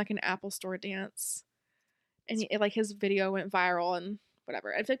doing like an Apple Store dance, and like his video went viral and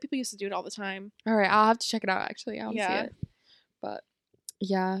whatever. I feel like people used to do it all the time. All right, I'll have to check it out. Actually, I'll see it. But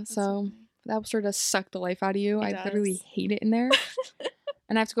yeah, That's so so the Apple Store does suck the life out of you. It I literally does. hate it in there,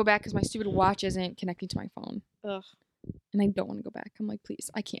 and I have to go back because my stupid watch isn't connecting to my phone. Ugh. And I don't want to go back. I'm like, please,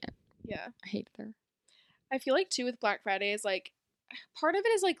 I can't. Yeah. I hate it there. I feel like too with Black Friday is like part of it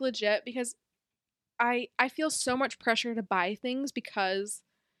is like legit because I feel so much pressure to buy things because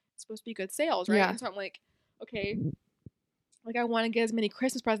it's supposed to be good sales, right? Yeah. And so I'm like, okay, like I want to get as many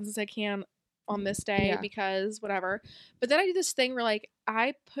Christmas presents as I can on this day Yeah. because whatever. But then I do this thing where like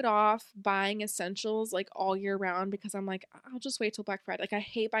I put off buying essentials like all year round because I'm like, I'll just wait till Black Friday. Like I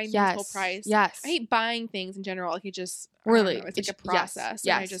hate buying things full price. Yes. I hate buying things in general. Like it just I don't Really. know, it's like a Yes. process,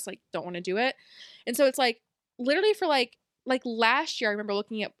 and I Yes. just like don't want to do it. And so it's like literally for like last year, I remember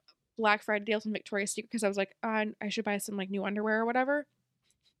looking at Black Friday deals in Victoria's Secret because I was like, I should buy some like new underwear or whatever.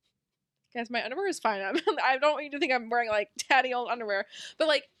 Guys, my underwear is fine. I don't need to think I'm wearing like tatty old underwear, but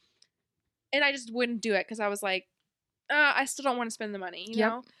like, and I just wouldn't do it because I was like, I still don't want to spend the money, you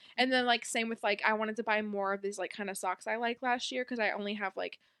know? And then like same with like I wanted to buy more of these like kind of socks I like last year because I only have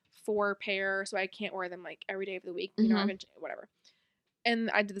like 4 pair, so I can't wear them like every day of the week, you know, whatever. And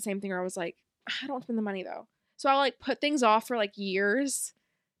I did the same thing where I was like, I don't spend the money though. So I'll like put things off for like years.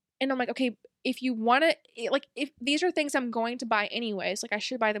 And I'm like, okay, if you want to, like, if these are things I'm going to buy anyways, like I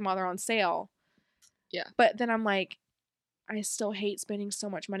should buy them while they're on sale. Yeah. But then I'm like, I still hate spending so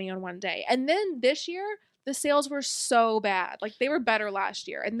much money on one day. And then this year, the sales were so bad. Like they were better last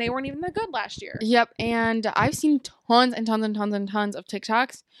year and they weren't even that good last year. Yep. And I've seen tons and tons and tons and tons of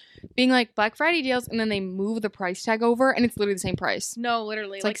TikToks being like Black Friday deals, and then they move the price tag over and it's literally the same price. No,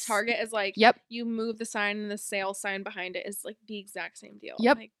 literally. It's Like like Target is like, yep. You move the sign and the sale sign behind it is like the exact same deal.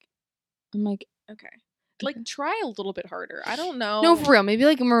 Yep. Like, I'm like, okay. Like try a little bit harder. I don't know. no, for real. Maybe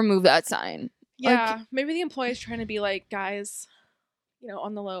like remove that sign. Yeah. Like, maybe the employee's trying to be like, guys, you know,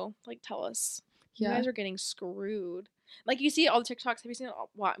 on the low, like tell us. You guys are getting screwed. Like you see all the TikToks. Have you seen it?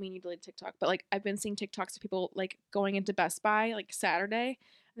 Well, I mean, you deleted TikTok, but like I've been seeing TikToks of people like going into Best Buy like Saturday.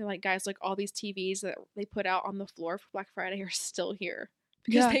 And they're like, guys, like all these TVs that they put out on the floor for Black Friday are still here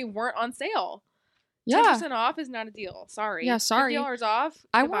because they weren't on sale. Yeah. 10% off is not a deal. Sorry. Yeah, sorry. $50 off.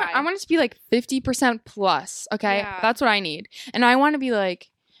 I want it to be like 50% plus. Okay. Yeah. That's what I need. And I want to be like,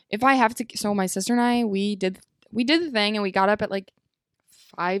 if I have to, so my sister and I, we did the thing, and we got up at like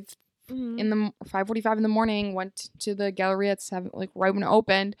 5:45 in the morning, went to the gallery at 7, like right when it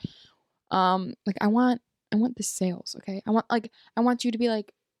opened. Like I want the sales. Okay. I want you to be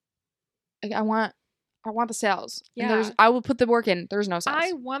like I want the sales. Yeah. And I will put the work in. There's no sales.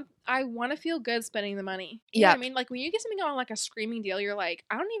 I want to feel good spending the money. You know what I mean? Like when you get something on like a screaming deal, you're like,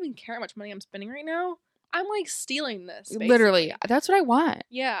 I don't even care how much money I'm spending right now. I'm like stealing this. Basically. Literally. That's what I want.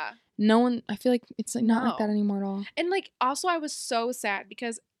 Yeah. No one, I feel like it's like not like that anymore at all. And like also I was so sad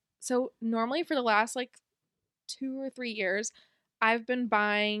because so normally for the last like 2 or 3 years, I've been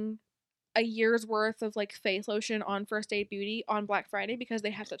buying a year's worth of like face lotion on First Aid Beauty on Black Friday because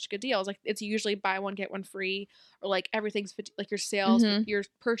they have such good deals. Like it's usually buy one get one free, or like everything's 50, like your sales, your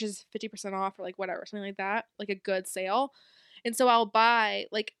purchase is 50% off, or like whatever, something like that, like a good sale. And so I'll buy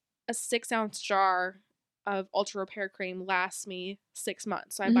like a 6-ounce jar of Ultra Repair Cream lasts me 6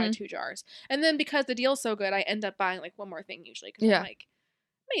 months. So I buy 2 jars, and then because the deal's so good, I end up buying like one more thing usually because I'm like,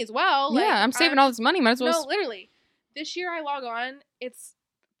 may as well. Like, I'm saving all this money. Might as well. No, literally. This year I log on, it's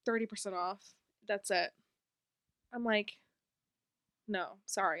 30% off. That's it. I'm like, no,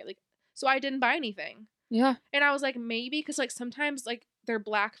 sorry. Like, so I didn't buy anything. Yeah. And I was like, maybe because like sometimes like their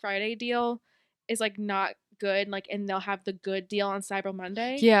Black Friday deal is like not good, like, and they'll have the good deal on Cyber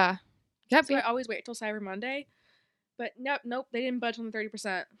Monday. Yeah. Yep. So I always wait till Cyber Monday. But nope, they didn't budge on the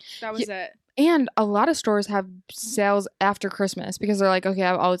 30%. That was it. And a lot of stores have sales after Christmas because they're like, okay, I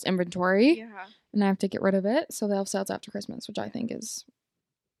have all this inventory. Yeah. And I have to get rid of it. So they have sales after Christmas, which I think is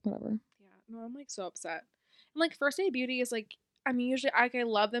whatever. Yeah. No, I'm like so upset. And like First Aid Beauty is like, I mean, usually I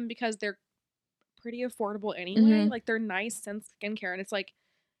love them because they're pretty affordable anyway. Like they're nice scent skincare. And it's like,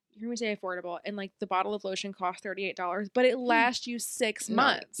 you're going to say affordable. And like the bottle of lotion costs $38, but it lasts you 6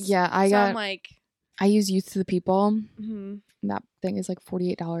 months. Yeah. I'm like, I use Youth to the People. That thing is like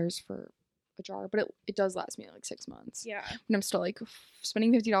 $48 for a jar, but it does last me like 6 months. Yeah. And I'm still like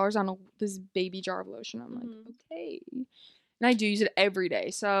spending $50 on this baby jar of lotion. I'm like, okay. And I do use it every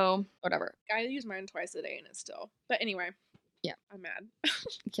day, so whatever. I use mine twice a day and it's still. But anyway. Yeah. I'm mad.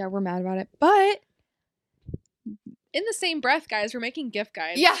 Yeah, we're mad about it. But in the same breath, guys, we're making gift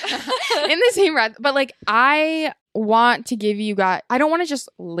guides. Yeah. In the same breath. But like I want to give you guys, I don't want to just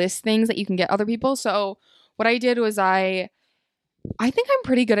list things that you can get other people. So what I did was I think I'm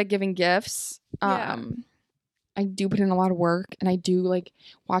pretty good at giving gifts. Yeah. I do put in a lot of work, and I do like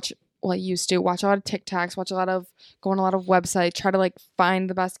watch a lot of TikToks, go on a lot of websites, try to like find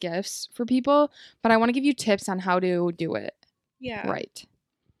the best gifts for people. But I want to give you tips on how to do it. Yeah. Right.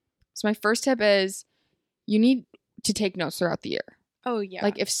 So my first tip is you need to take notes throughout the year. Oh, yeah.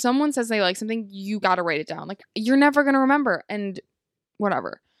 Like if someone says they like something, you got to write it down. Like you're never going to remember and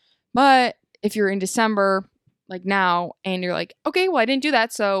whatever. But if you're in December, like now, and you're like, okay, well, I didn't do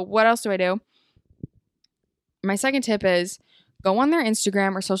that. So what else do I do? My second tip is go on their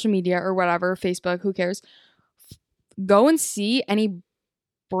Instagram or social media or whatever, Facebook, who cares? Go and see any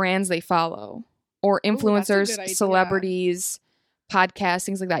brands they follow or Ooh, that's a influencers, good idea. celebrities, podcasts,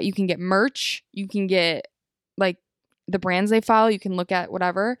 things like that. You can get merch. You can get like the brands they follow. You can look at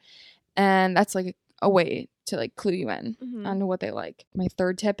whatever. And that's like a way to like clue you in on what they like. My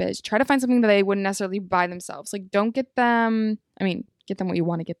third tip is try to find something that they wouldn't necessarily buy themselves. Like don't get them, I mean, get them what you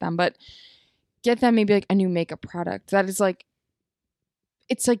want to get them, but get them maybe like a new makeup product that is like,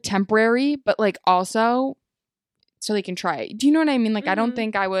 it's like temporary, but like also so they can try it. Do you know what I mean? Like I don't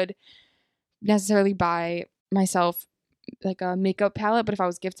think I would necessarily buy myself like a makeup palette, but if I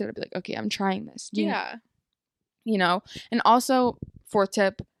was gifted, I'd be like, okay, I'm trying this. You know? And also, fourth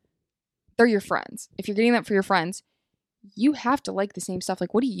tip, they're your friends. If you're getting that for your friends, you have to like the same stuff.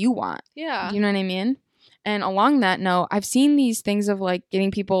 Like, what do you want? Yeah. Do you know what I mean? And along that note, I've seen these things of like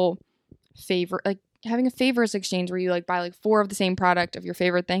getting people like having a favors exchange where you like buy like 4 of the same product of your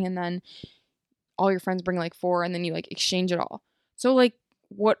favorite thing, and then all your friends bring like 4, and then you like exchange it all. So like,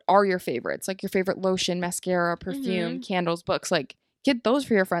 what are your favorites? Like your favorite lotion, mascara, perfume, candles, books. Like get those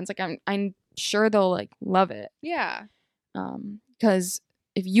for your friends. Like I'm sure they'll like love it. Yeah. Because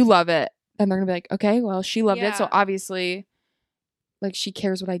if you love it, then they're gonna be like, okay, well she loved it, so obviously, like she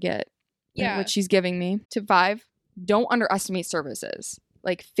cares what I get. Yeah. What she's giving me. Tip 5: don't underestimate services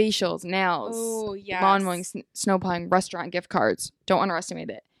like facials, nails, lawn mowing, snow plowing, restaurant gift cards. Don't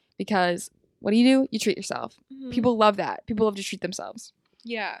underestimate it, because what do? You treat yourself. People love that. People love to treat themselves.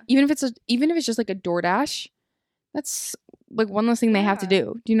 Yeah. Even if it's just like a DoorDash, that's like one less thing they have to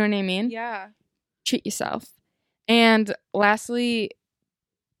do. Do you know what I mean? Yeah. Treat yourself. And lastly,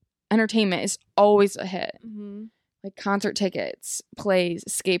 entertainment is always a hit. Like concert tickets, plays,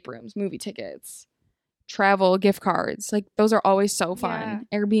 escape rooms, movie tickets, travel, gift cards. Like those are always so fun.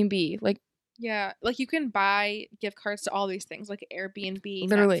 Airbnb, like. Yeah, like you can buy gift cards to all these things, like Airbnb,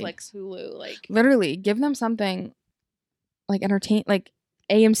 literally. Netflix, Hulu, like literally give them something like like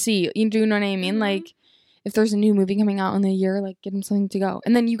AMC. You do know what I mean? Like if there's a new movie coming out in the year, like give them something to go,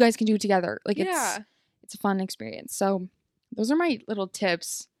 and then you guys can do it together. Like it's a fun experience. So those are my little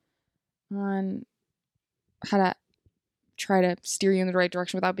tips on how to try to steer you in the right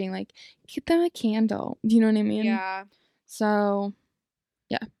direction without being like, get them a candle. Do you know what I mean? Yeah. So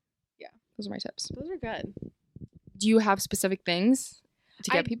those are my tips. Those are good. Do you have specific things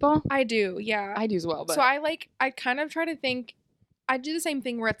to get people? I do, yeah. I do as well. But. So I kind of try to think, I do the same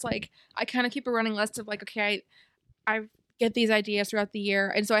thing where it's like, I kind of keep a running list of like, okay, I get these ideas throughout the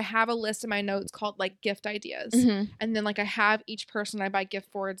year. And so I have a list in my notes called like gift ideas. And then like I have each person I buy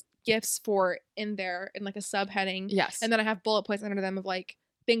gifts for in there in like a subheading. Yes. And then I have bullet points under them of like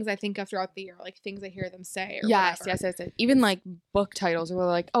things I think of throughout the year, like things I hear them say or yes. Even like book titles where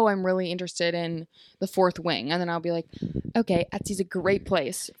like, oh, I'm really interested in The Fourth Wing. And then I'll be like, okay, Etsy's a great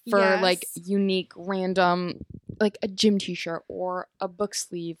place for like unique, random, like a gym t-shirt or a book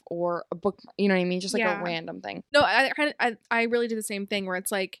sleeve or a book, you know what I mean? Just like a random thing. No, I really do the same thing where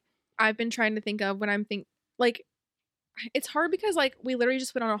it's like, I've been trying to think of when I'm like, it's hard because like we literally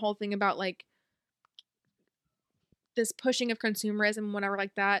just went on a whole thing about like this pushing of consumerism and whatever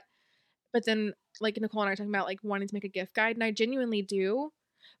like that. But then like Nicole and I are talking about like wanting to make a gift guide, and I genuinely do.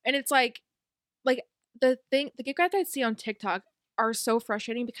 And it's like the gift guides I see on TikTok are so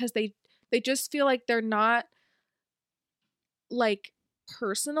frustrating because they just feel like they're not like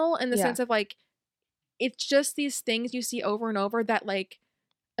personal in the sense of like, it's just these things you see over and over that like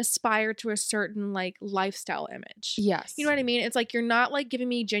aspire to a certain like lifestyle image. Yes. You know what I mean? It's like you're not like giving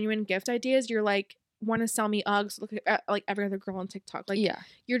me genuine gift ideas. You're like, want to sell me Uggs, look at like every other girl on TikTok. Like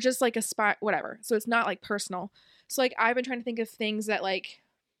you're just like whatever. So it's not like personal. So like I've been trying to think of things that like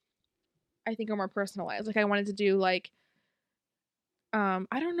I think are more personalized. Like I wanted to do like I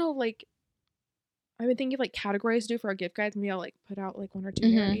don't know, like I've been thinking of like categories to do for our gift guides. Maybe I'll like put out like 1 or 2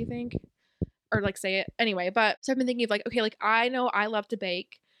 here, do you think? Or like say it anyway. But so I've been thinking of like, okay, like I know I love to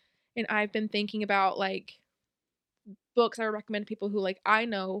bake, and I've been thinking about like books I would recommend to people who like I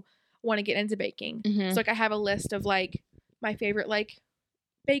know want to get into baking. So like I have a list of like my favorite like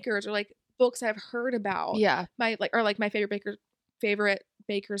bakers or like books I've heard about. My like or like my favorite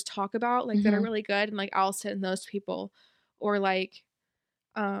bakers talk about like that are really good, and like I'll send those to people. Or like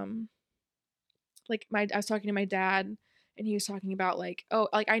I was talking to my dad, and he was talking about like, oh,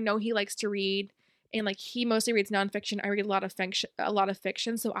 like I know he likes to read, and like he mostly reads nonfiction. I read a lot of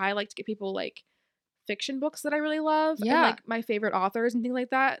fiction, so I like to get people like fiction books that I really love and like my favorite authors and things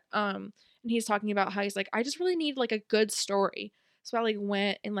like that. And he's talking about how he's like, I just really need like a good story. So I like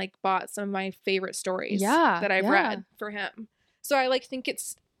went and like bought some of my favorite stories that I've read for him. So I like think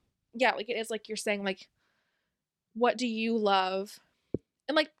it's like it is like you're saying, like what do you love?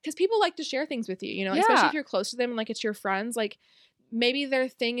 And like, because people like to share things with you, you know, especially Yeah. if you're close to them and like it's your friends. Like, maybe their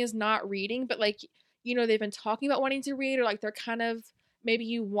thing is not reading, but like, you know, they've been talking about wanting to read, or like they're kind of, maybe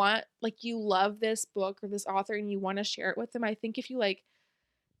you want, like, you love this book or this author and you want to share it with them. I think if you like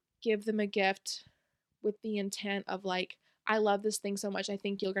give them a gift with the intent of like, I love this thing so much, I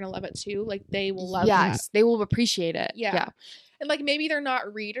think you're gonna love it too. Like, they will love that. Yes, they will appreciate it. Yeah. And like, maybe they're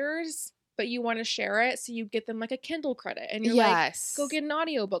not readers, but you want to share it, so you get them like a Kindle credit, and you're like, go get an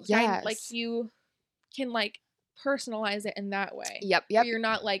audiobook. Yes. Like, you can like personalize it in that way. Yep. Where you're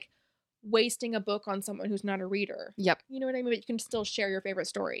not like wasting a book on someone who's not a reader. Yep. You know what I mean? But you can still share your favorite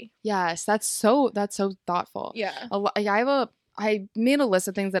story. Yes, that's so thoughtful. Yeah. I made a list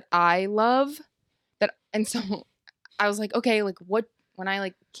of things that I love, and so I was like, okay, like what, when I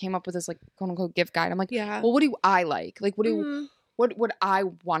like came up with this like quote unquote gift guide, I'm like, Yeah. well, what do I like? Like, what do Mhm. what would I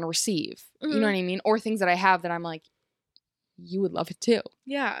want to receive? You know what I mean? Or things that I have that I'm like, you would love it too.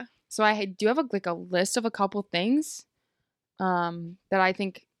 Yeah. So I do have a list of a couple things that I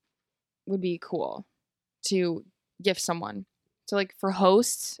think would be cool to gift someone. So like for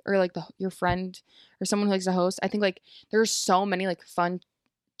hosts, or like your friend or someone who likes to host, I think like there's so many like fun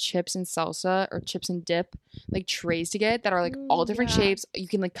chips and salsa or chips and dip like trays to get that are like all different yeah. shapes. You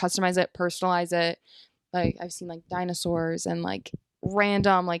can like customize it, personalize it. Like I've seen like dinosaurs and like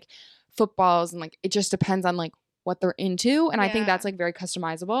random like footballs, and like it just depends on like what they're into, and I think Yeah. that's like very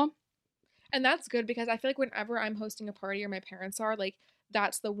customizable. And that's good, because I feel like whenever I'm hosting a party or my parents are, like,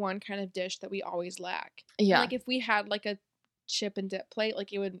 that's the one kind of dish that we always lack. And, Yeah. like, if we had like a chip and dip plate,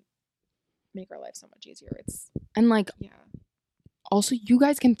 like, it would make our life so much easier. And like Yeah. also you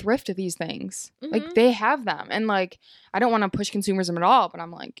guys can thrift these things. Like Mhm. they have them, and like I don't want to push consumerism at all, but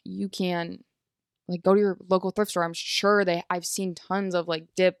I'm like, you can like go to your local thrift store. I'm sure I've seen tons of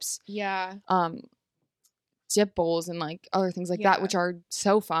like dips, Yeah. dip bowls and like other things like that, Yeah. which are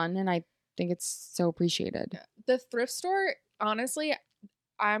so fun, and I think it's so appreciated. The thrift store, honestly,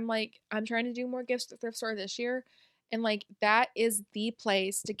 I'm trying to do more gifts at the thrift store this year. And like, that is the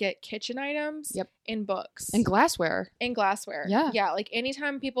place to get kitchen items. Yep. And books. And glassware. And glassware. Yeah. Yeah. Like,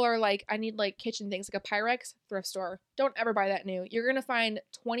 anytime people are like, I need like kitchen things, like a Pyrex, thrift store. Don't ever buy that new. You're going to find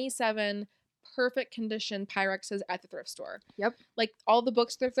 27 perfect condition Pyrexes at the thrift store. Yep. Like, all the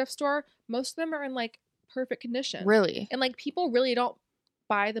books at the thrift store, most of them are in like perfect condition. Really? And like, people really don't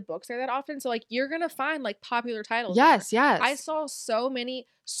buy the books there that often. So like, you're going to find like popular titles. Yes, there. yes. I saw so many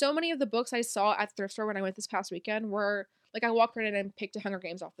of the books I saw at the thrift store when I went this past weekend were like, I walked right in and picked a Hunger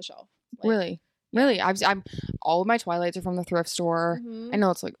Games off the shelf. Like, Really, I'm all of my Twilights are from the thrift store. mhm. I know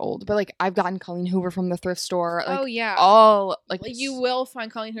it's like old, but like I've gotten Colleen Hoover from the thrift store. Like, oh yeah, all like you will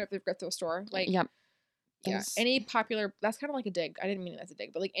find Colleen Hoover at the thrift store. Like, Yep. yeah, There's- any popular. That's kind of like a dig. I didn't mean it as a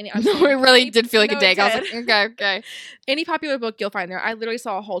dig, but like any. No, it really did feel like no, a dig. it I was did. like, okay. Any popular book you'll find there. I literally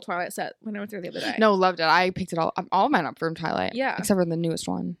saw a whole Twilight set when I went there the other day. No, loved it. I picked it all of mine up from Twilight. Yeah. Except for the newest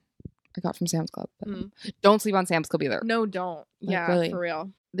one I got from Sam's Club. But Mm. don't sleep on Sam's Club either. No, don't. Like, Yeah, really. for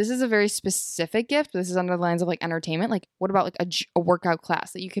real. This is a very specific gift. This is under the lines of like entertainment. Like, what about like a workout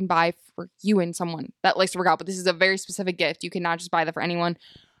class that you can buy for you and someone that likes to work out? But this is a very specific gift. You cannot just buy that for anyone.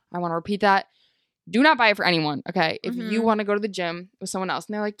 I want to repeat that. Do not buy it for anyone, okay? If you Mhm. want to go to the gym with someone else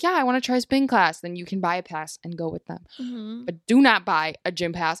and they're like, yeah, I want to try a spin class, then you can buy a pass and go with them. Mm-hmm. But do not buy a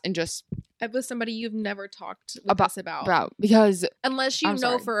gym pass and just With somebody you've never talked with us about. because Unless you I'm know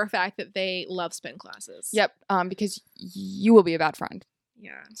sorry. for a fact that they love spin classes. because you will be a bad friend.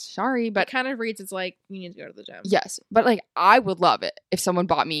 Yeah. Sorry, But but kind of reads it's like, you need to go to the gym. yes, but like I would love it if someone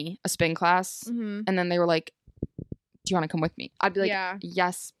bought me a spin class Mm-hmm. and then they were like, do you want to come with me? I'd be like, yeah.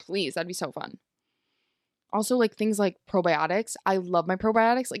 yes, please. That'd be so fun. Also, like things like probiotics. I love my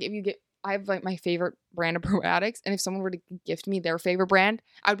probiotics. Like I have like my favorite brand of probiotics, and if someone were to gift me their favorite brand,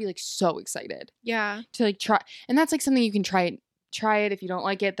 I would be like so excited Yeah. to like try. And that's like something you can try it. If you don't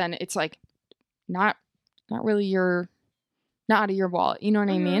like it, then it's like not really not out of your wallet. You know what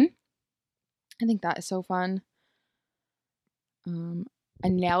I Mhm. mean? I think that is so fun. A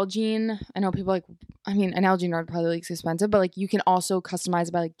Nalgene. I know people Nalgene are probably like expensive, but like you can also customize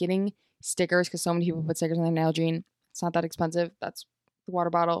it by like getting stickers, because so many people put stickers on their Nalgene. It's not that expensive. That's the water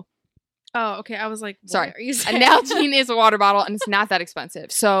bottle. Oh, okay. I was like, what Sorry. are you A saying? Nalgene is a water bottle, and it's not that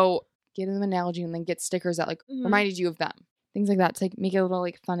expensive. So get them a Nalgene and then get stickers that like Mhm. reminded you of them. Things like that to like make it a little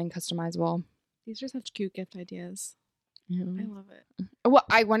like fun and customizable. These are such cute gift ideas. Yeah. I love it. Well,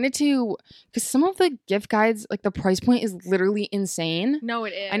 I wanted to, because some of the gift guides, like the price point is literally insane. No, it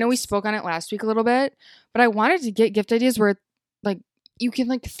is. I know we spoke on it last week a little bit, but I wanted to get gift ideas where like you can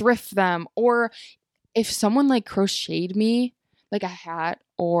like thrift them, or if someone like crocheted me like a hat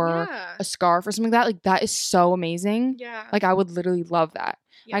or Yeah. a scarf or something like that. Like, that is so amazing. Yeah. Like, I would literally love that.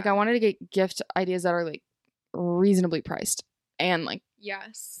 Like, I Yeah. wanted to get gift ideas that are like reasonably priced and like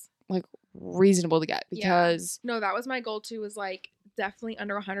Yes. reasonable to get, Yeah. because No, that was my goal too, was like definitely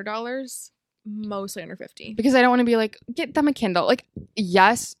under $100, mostly under 50. I don't want to be like, get them a Kindle. Like,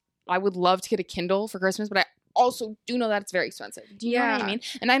 yes, I would love to get a Kindle for Christmas, but I also do know that it's very expensive. Do you know what I Yeah. mean?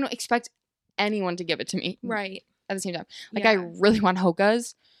 And I don't expect anyone to give it to me Right. at the same time. Like, I Yeah. really want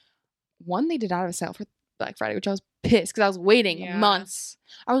Hoka's. One, they did not have a sale for Black Friday, which I was pissed because I was waiting Yeah. months.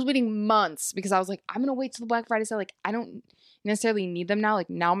 I was waiting months because I was like, I'm going to wait till the Black Friday sale. Like, I don't necessarily need them now. Like,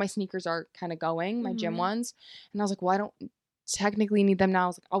 now my sneakers are kind of going, my gym Mhm. ones. And I was like, well, I don't technically need them now. I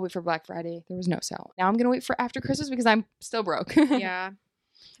was like, I'll wait for Black Friday. There was no sale. Now I'm going to wait for after Christmas because I'm still broke. Yeah. Have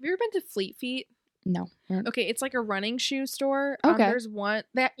you ever been to Fleet Feet? No. Okay, it's like a running shoe store. Okay. There's one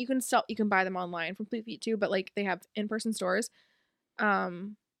that you can buy them online from Fleet Feet too, but like they have in-person stores.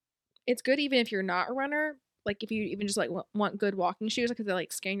 It's good even if you're not a runner. Like if you even just like want good walking shoes, because they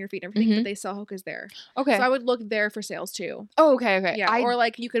like scan your feet and everything, but they sell Hoka's there. Okay. So I would look there for sales too. Oh, okay. Yeah, or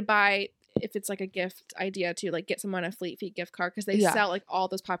like you could buy, if it's like a gift idea too, like get someone a Fleet Feet gift card, because they sell like all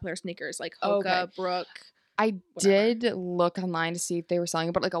those popular sneakers like Hoka, Brooke. I whatever. did look online to see if they were selling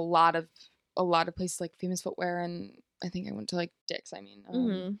it, but like a lot of places like Famous Footwear, and I think I went to like Dick's. I mean,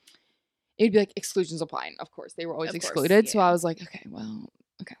 Mhm. it'd be like exclusions applying. Of course, they were always Of course, excluded. So yeah. I was like, okay, well,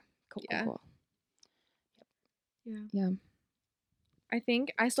 okay, cool, Yeah. cool. Yeah. Yeah. I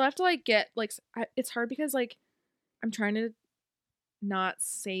think I still have to like get like it's hard because like I'm trying to not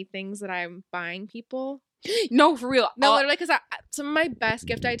say things that I'm buying people. No, for real. No, literally, because some of my best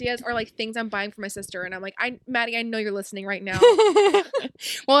gift ideas are like things I'm buying for my sister, and I'm like, Maddie, I know you're listening right now.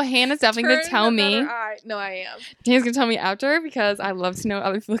 Well, Hannah's definitely gonna tell me. No, I am. Hannah's gonna tell me after, because I love to know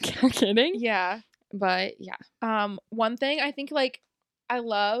other people are kidding. Yeah. But yeah. One thing I think like I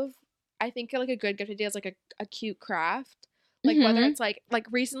think like a good gift idea is like a cute craft. Like whether it's like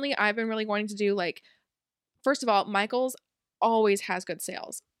recently I've been really wanting to do like, first of all, Michael's always has good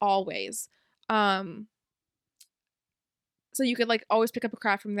sales. Always. So you could like always pick up a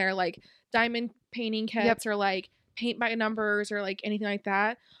craft from there, like diamond painting kits or like paint by numbers or like anything like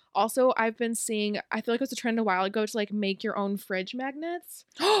that. Also, I've been seeing, I feel like it was a trend a while ago to like make your own fridge magnets.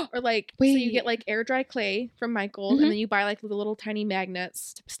 Or like, so you get like air dry clay from Michael's, and then you buy like the little tiny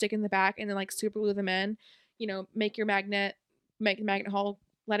magnets to stick in the back, and then like super glue them in. You know, make your magnet, make the magnet hole,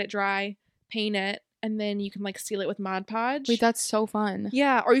 let it dry, paint it, and then you can like seal it with Mod Podge. Wait, that's so fun.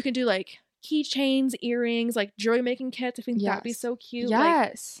 Yeah, or you can do like keychains, earrings, like jewelry making kits. I think that'd be so cute.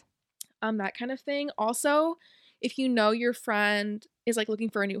 Yes. Like, that kind of thing. Also, if you know your friend is like looking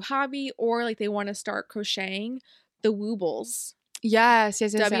for a new hobby, or like they want to start crocheting, the Woobles. Yes.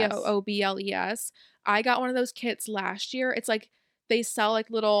 WOOBLES. I got one of those kits last year. It's like they sell like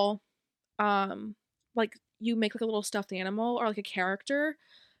little, like you make like a little stuffed animal or like a character,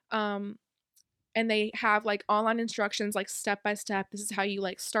 and they have like online instructions, like step by step. This is how you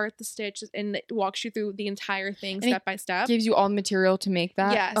like start the stitch, and it walks you through the entire thing step by step. Gives you all the material to make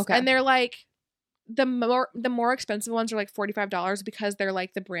that. Yes. Okay. And they're like the more expensive ones are like $45 because they're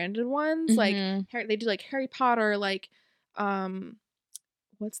like the branded ones. Like they do like Harry Potter, like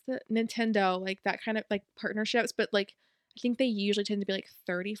what's the Nintendo, like that kind of like partnerships. But like I think they usually tend to be like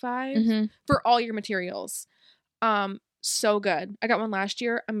 $35 for all your materials. So good. I got one last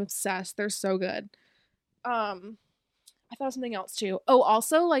year. I'm obsessed. They're so good. I thought of something else too. Oh,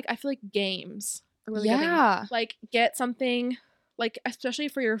 also like I feel like games are really good. Like get something like, especially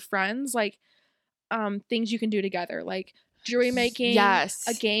for your friends, like things you can do together, like jewelry making, a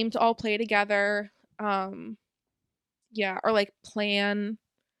game to all play together. Yeah, or like plan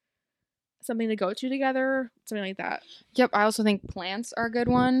something to go to together, something like that. Yep, I also think plants are a good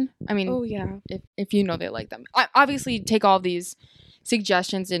one. I mean, oh yeah, if you know they like them. I obviously take all these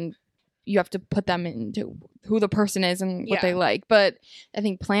suggestions and you have to put them into who the person is and what they like. But I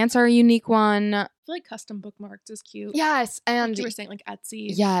think plants are a unique one. I feel like custom bookmarks is cute. Yes, and like you were saying, like Etsy.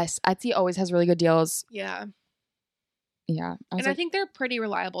 Yes, Etsy always has really good deals. Yeah. Yeah. And I think they're pretty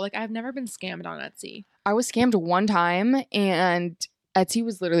reliable. Like I've never been scammed on Etsy. I was scammed one time, and Etsy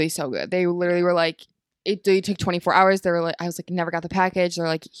was literally so good. They literally were like, they took 24 hours. They were like, I was like, never got the package. They're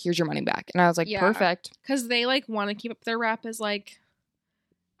like, here's your money back. And I was like, perfect. Because they like want to keep up their rep as like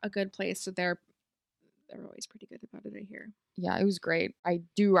a good place. So they're always pretty good about it, I hear. Yeah, it was great. I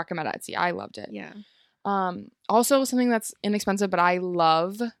do recommend Etsy. I loved it. Yeah. Also something that's inexpensive, but I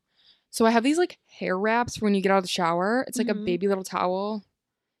love. So I have these like hair wraps for when you get out of the shower. It's like a baby little towel.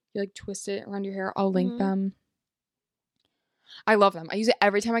 You like twist it around your hair. I'll link them. I love them. I use it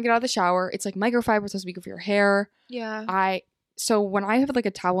every time I get out of the shower. It's like microfiber, so it's supposed to be good for your hair. Yeah. I so when I have like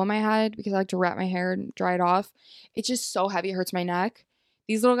a towel on my head because I like to wrap my hair and dry it off, it's just so heavy, it hurts my neck.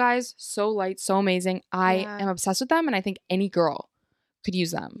 These little guys, so light, so amazing. I Yeah. am obsessed with them, and I think any girl could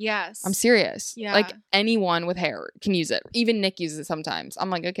use them. Yes. I'm serious. Yeah. Like anyone with hair can use it. Even Nick uses it sometimes. I'm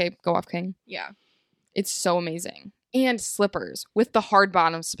like, okay, go off, King. Yeah. It's so amazing. And slippers with the hard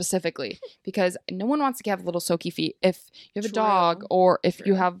bottoms specifically, because no one wants to have little soaky feet. If you have a dog True. or if you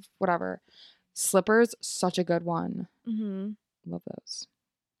True. have whatever, slippers, such a good one. Mm-hmm. Love those.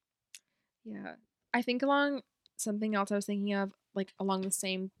 Yeah. I think along something else I was thinking of, like along the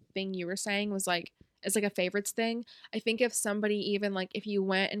same thing you were saying, was like, it's like a favorites thing. I think if somebody even like, if you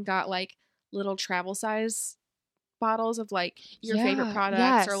went and got like little travel size bottles of like your favorite Yeah,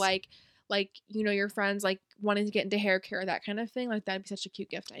 products, or yes. like you know, your friends like wanting to get into hair care, that kind of thing, like that'd be such a cute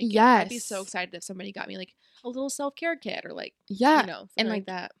gift. I'd be so Yes. excited if somebody got me like a little self-care kit, or like, Yeah. you know, And something like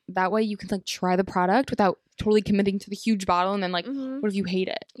that. that way you can like try the product without totally committing to the huge bottle, and then like, Mhm. what if you hate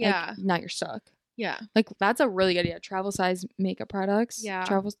it? Yeah. Like, now you're stuck. Yeah. Like, that's a really good idea. Travel size makeup products. Yeah.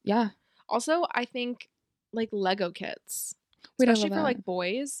 Yeah. Also, I think like Lego kits, Wait, I especially love for that. like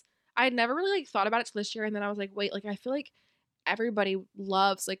boys. I had never really like thought about it till this year, and then I was like, wait, like I feel like everybody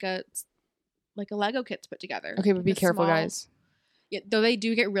loves like a Lego kit to put together. Okay, but Like be a careful, small- guys. Yeah, though they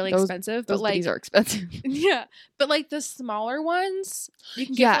do get really Those- expensive, but Those like goodies are expensive. yeah, but like the smaller ones you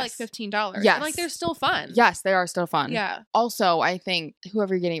can get for like Yes. $15. And like Yes. they're still fun. Yes, they are still fun. Yeah. Also, I think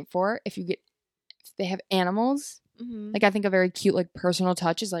whoever you're getting it for, if they have animals, Mm-hmm. like I think a very cute like personal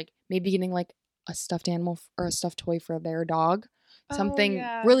touch is like maybe getting like a stuffed animal or a stuffed toy for their dog. Something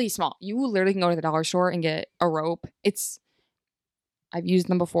yeah. really small. You literally can go to the dollar store and get a rope. I've used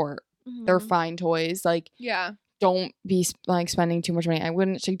them before. They're Mhm. fine toys. Like, Yeah. don't be like spending too much money. I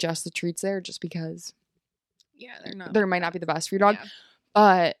wouldn't suggest the treats there just because Yeah, they're not. they might not be the best for your dog. Yeah.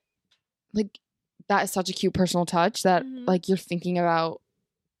 But like that is such a cute personal touch that Mhm. like you're thinking about,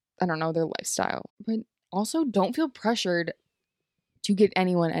 I don't know, their lifestyle. But also don't feel pressured to get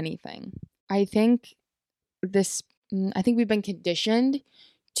anyone anything. I think we've been conditioned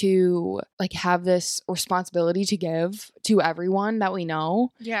to like have this responsibility to give to everyone that we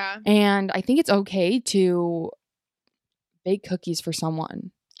know. Yeah. And I think it's okay to bake cookies for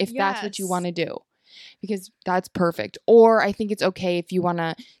someone if that's what you Yes. want to do, because that's perfect. Or I think it's okay if you want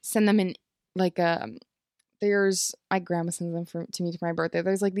to send them in like there's my grandma sends them to me for my birthday.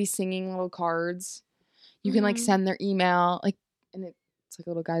 There's like these singing little cards. You can like Mhm. send their email, like, and it's like a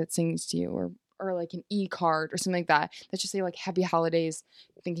little guy that sings to you, or like an e-card or something like that just say like happy holidays,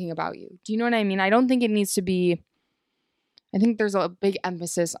 thinking about you. Do you know what I mean? I don't think it needs to be, I think there's a big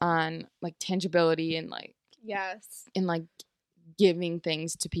emphasis on like tangibility and like Yes. giving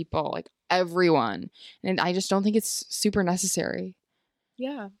things to people, like everyone. And I just don't think it's super necessary.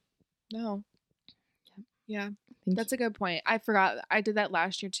 Yeah. No. Yeah. Thank That's a good point. I forgot I did that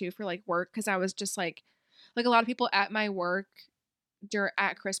last year too for like work, because I was just like a lot of people at my work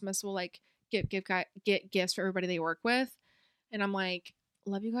at Christmas will like get gifts for everybody they work with, and I'm like,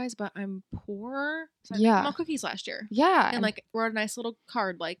 love you guys, but I'm poor, so I made them Yeah. all cookies last year, Yeah. and like wrote a nice little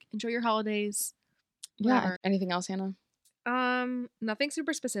card like enjoy your holidays. Yeah. Whatever. Anything else, Hannah? Nothing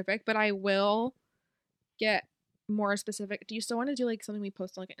super specific, but I will get more specific. Do you still want to do like something we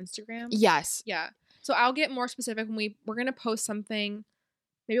post on like Instagram? Yes. Yeah. So I'll get more specific when we're gonna post something.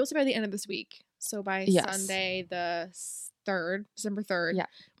 Maybe we'll say by the end of this week. So by Yes. Sunday the 3rd, December 3rd, Yeah.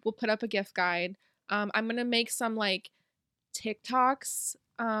 we'll put up a gift guide. I'm gonna make some like TikToks,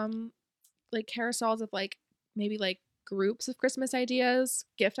 like carousels of like maybe like groups of Christmas ideas,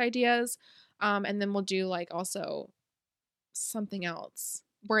 gift ideas, and then we'll do like also something else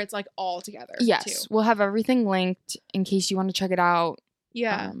where it's like all together. Yes. too. We'll have everything linked in case you want to check it out.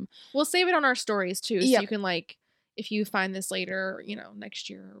 Yeah. We'll save it on our stories too, so Yep. you can like, if you find this later, you know, next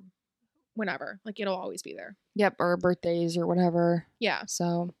year, or whenever, like it'll always be there. Yep. Or birthdays or whatever. Yeah.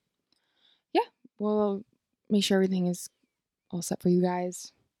 So, yeah, we'll make sure everything is all set for you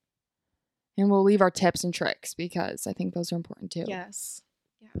guys. And we'll leave our tips and tricks because I think those are important too. Yes.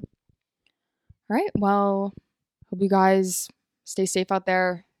 Yeah. All right. Well, hope you guys stay safe out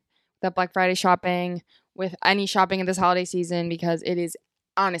there with that Black Friday shopping, with any shopping in this holiday season, because it is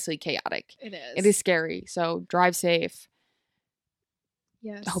honestly chaotic. It is. It is scary. So drive safe.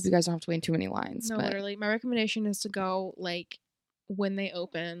 Yes. I hope you guys don't have to wait in too many lines. No, but literally. My recommendation is to go like when they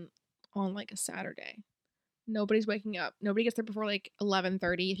open on like a Saturday. Nobody's waking up. Nobody gets there before like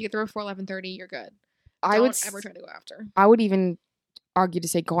 11:30. If you get there before 11:30, you're good. Don't ever try to go after. I would even argue to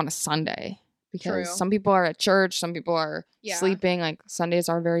say go on a Sunday, because True. some people are at church, some people are Yeah. sleeping. Like Sundays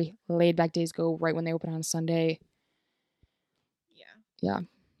are very laid back days. Go right when they open on a Sunday. Yeah. Yeah.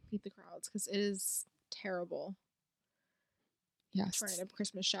 Beat the crowds, because it is terrible. Yes. trying to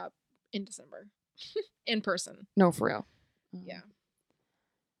Christmas shop in December in person. No, for real. Yeah.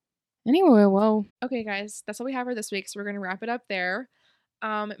 Anyway, well, Okay, guys, that's all we have for this week. So we're gonna wrap it up there.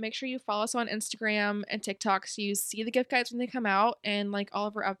 Make sure you follow us on Instagram and TikTok so you see the gift guides when they come out and like all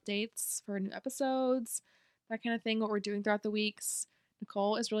of our updates for new episodes, that kind of thing, what we're doing throughout the weeks.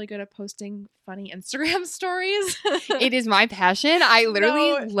 Nicole is really good at posting funny Instagram stories. it is my passion. I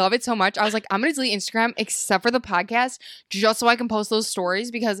literally No. love it so much. I was like, I'm gonna delete Instagram except for the podcast just so I can post those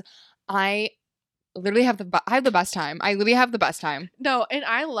stories because I literally have the best time. I literally have the best time. No, and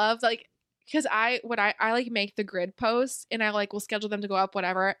I love like because I like make the grid posts and I like will schedule them to go up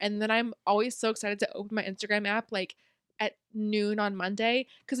whatever, and then I'm always so excited to open my Instagram app like at noon on Monday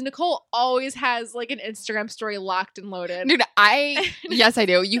because Nicole always has like an Instagram story locked and loaded. Dude, yes, I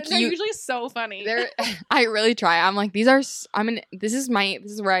do. They're usually so funny. I really try. I'm like, this is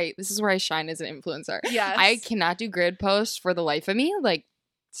where I shine as an influencer. Yes. I cannot do grid posts for the life of me. Like,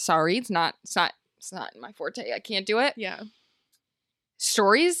 sorry, it's not my forte. I can't do it. Yeah.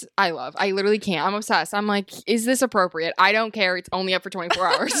 Stories, I love. I literally can't. I'm obsessed. I'm like, is this appropriate? I don't care. It's only up for 24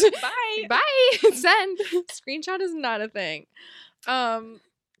 hours. Bye. Bye. Send. Screenshot is not a thing.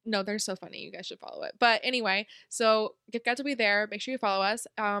 No, they're so funny. You guys should follow it. But anyway, so gift guides will be there. Make sure you follow us.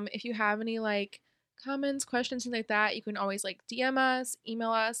 If you have any like comments, questions, things like that, you can always like DM us,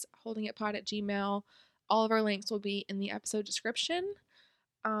 email us, holdingitpod@gmail.com. All of our links will be in the episode description.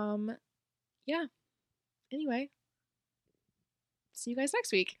 Yeah. Anyway. See you guys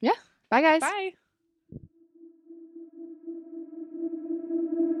next week. Yeah. Bye, guys. Bye.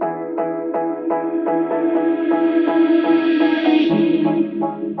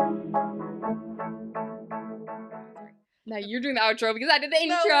 Now you're doing the outro because I did the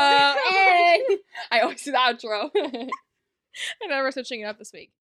intro. No. Hey! I always do the outro. I know we're switching it up this week.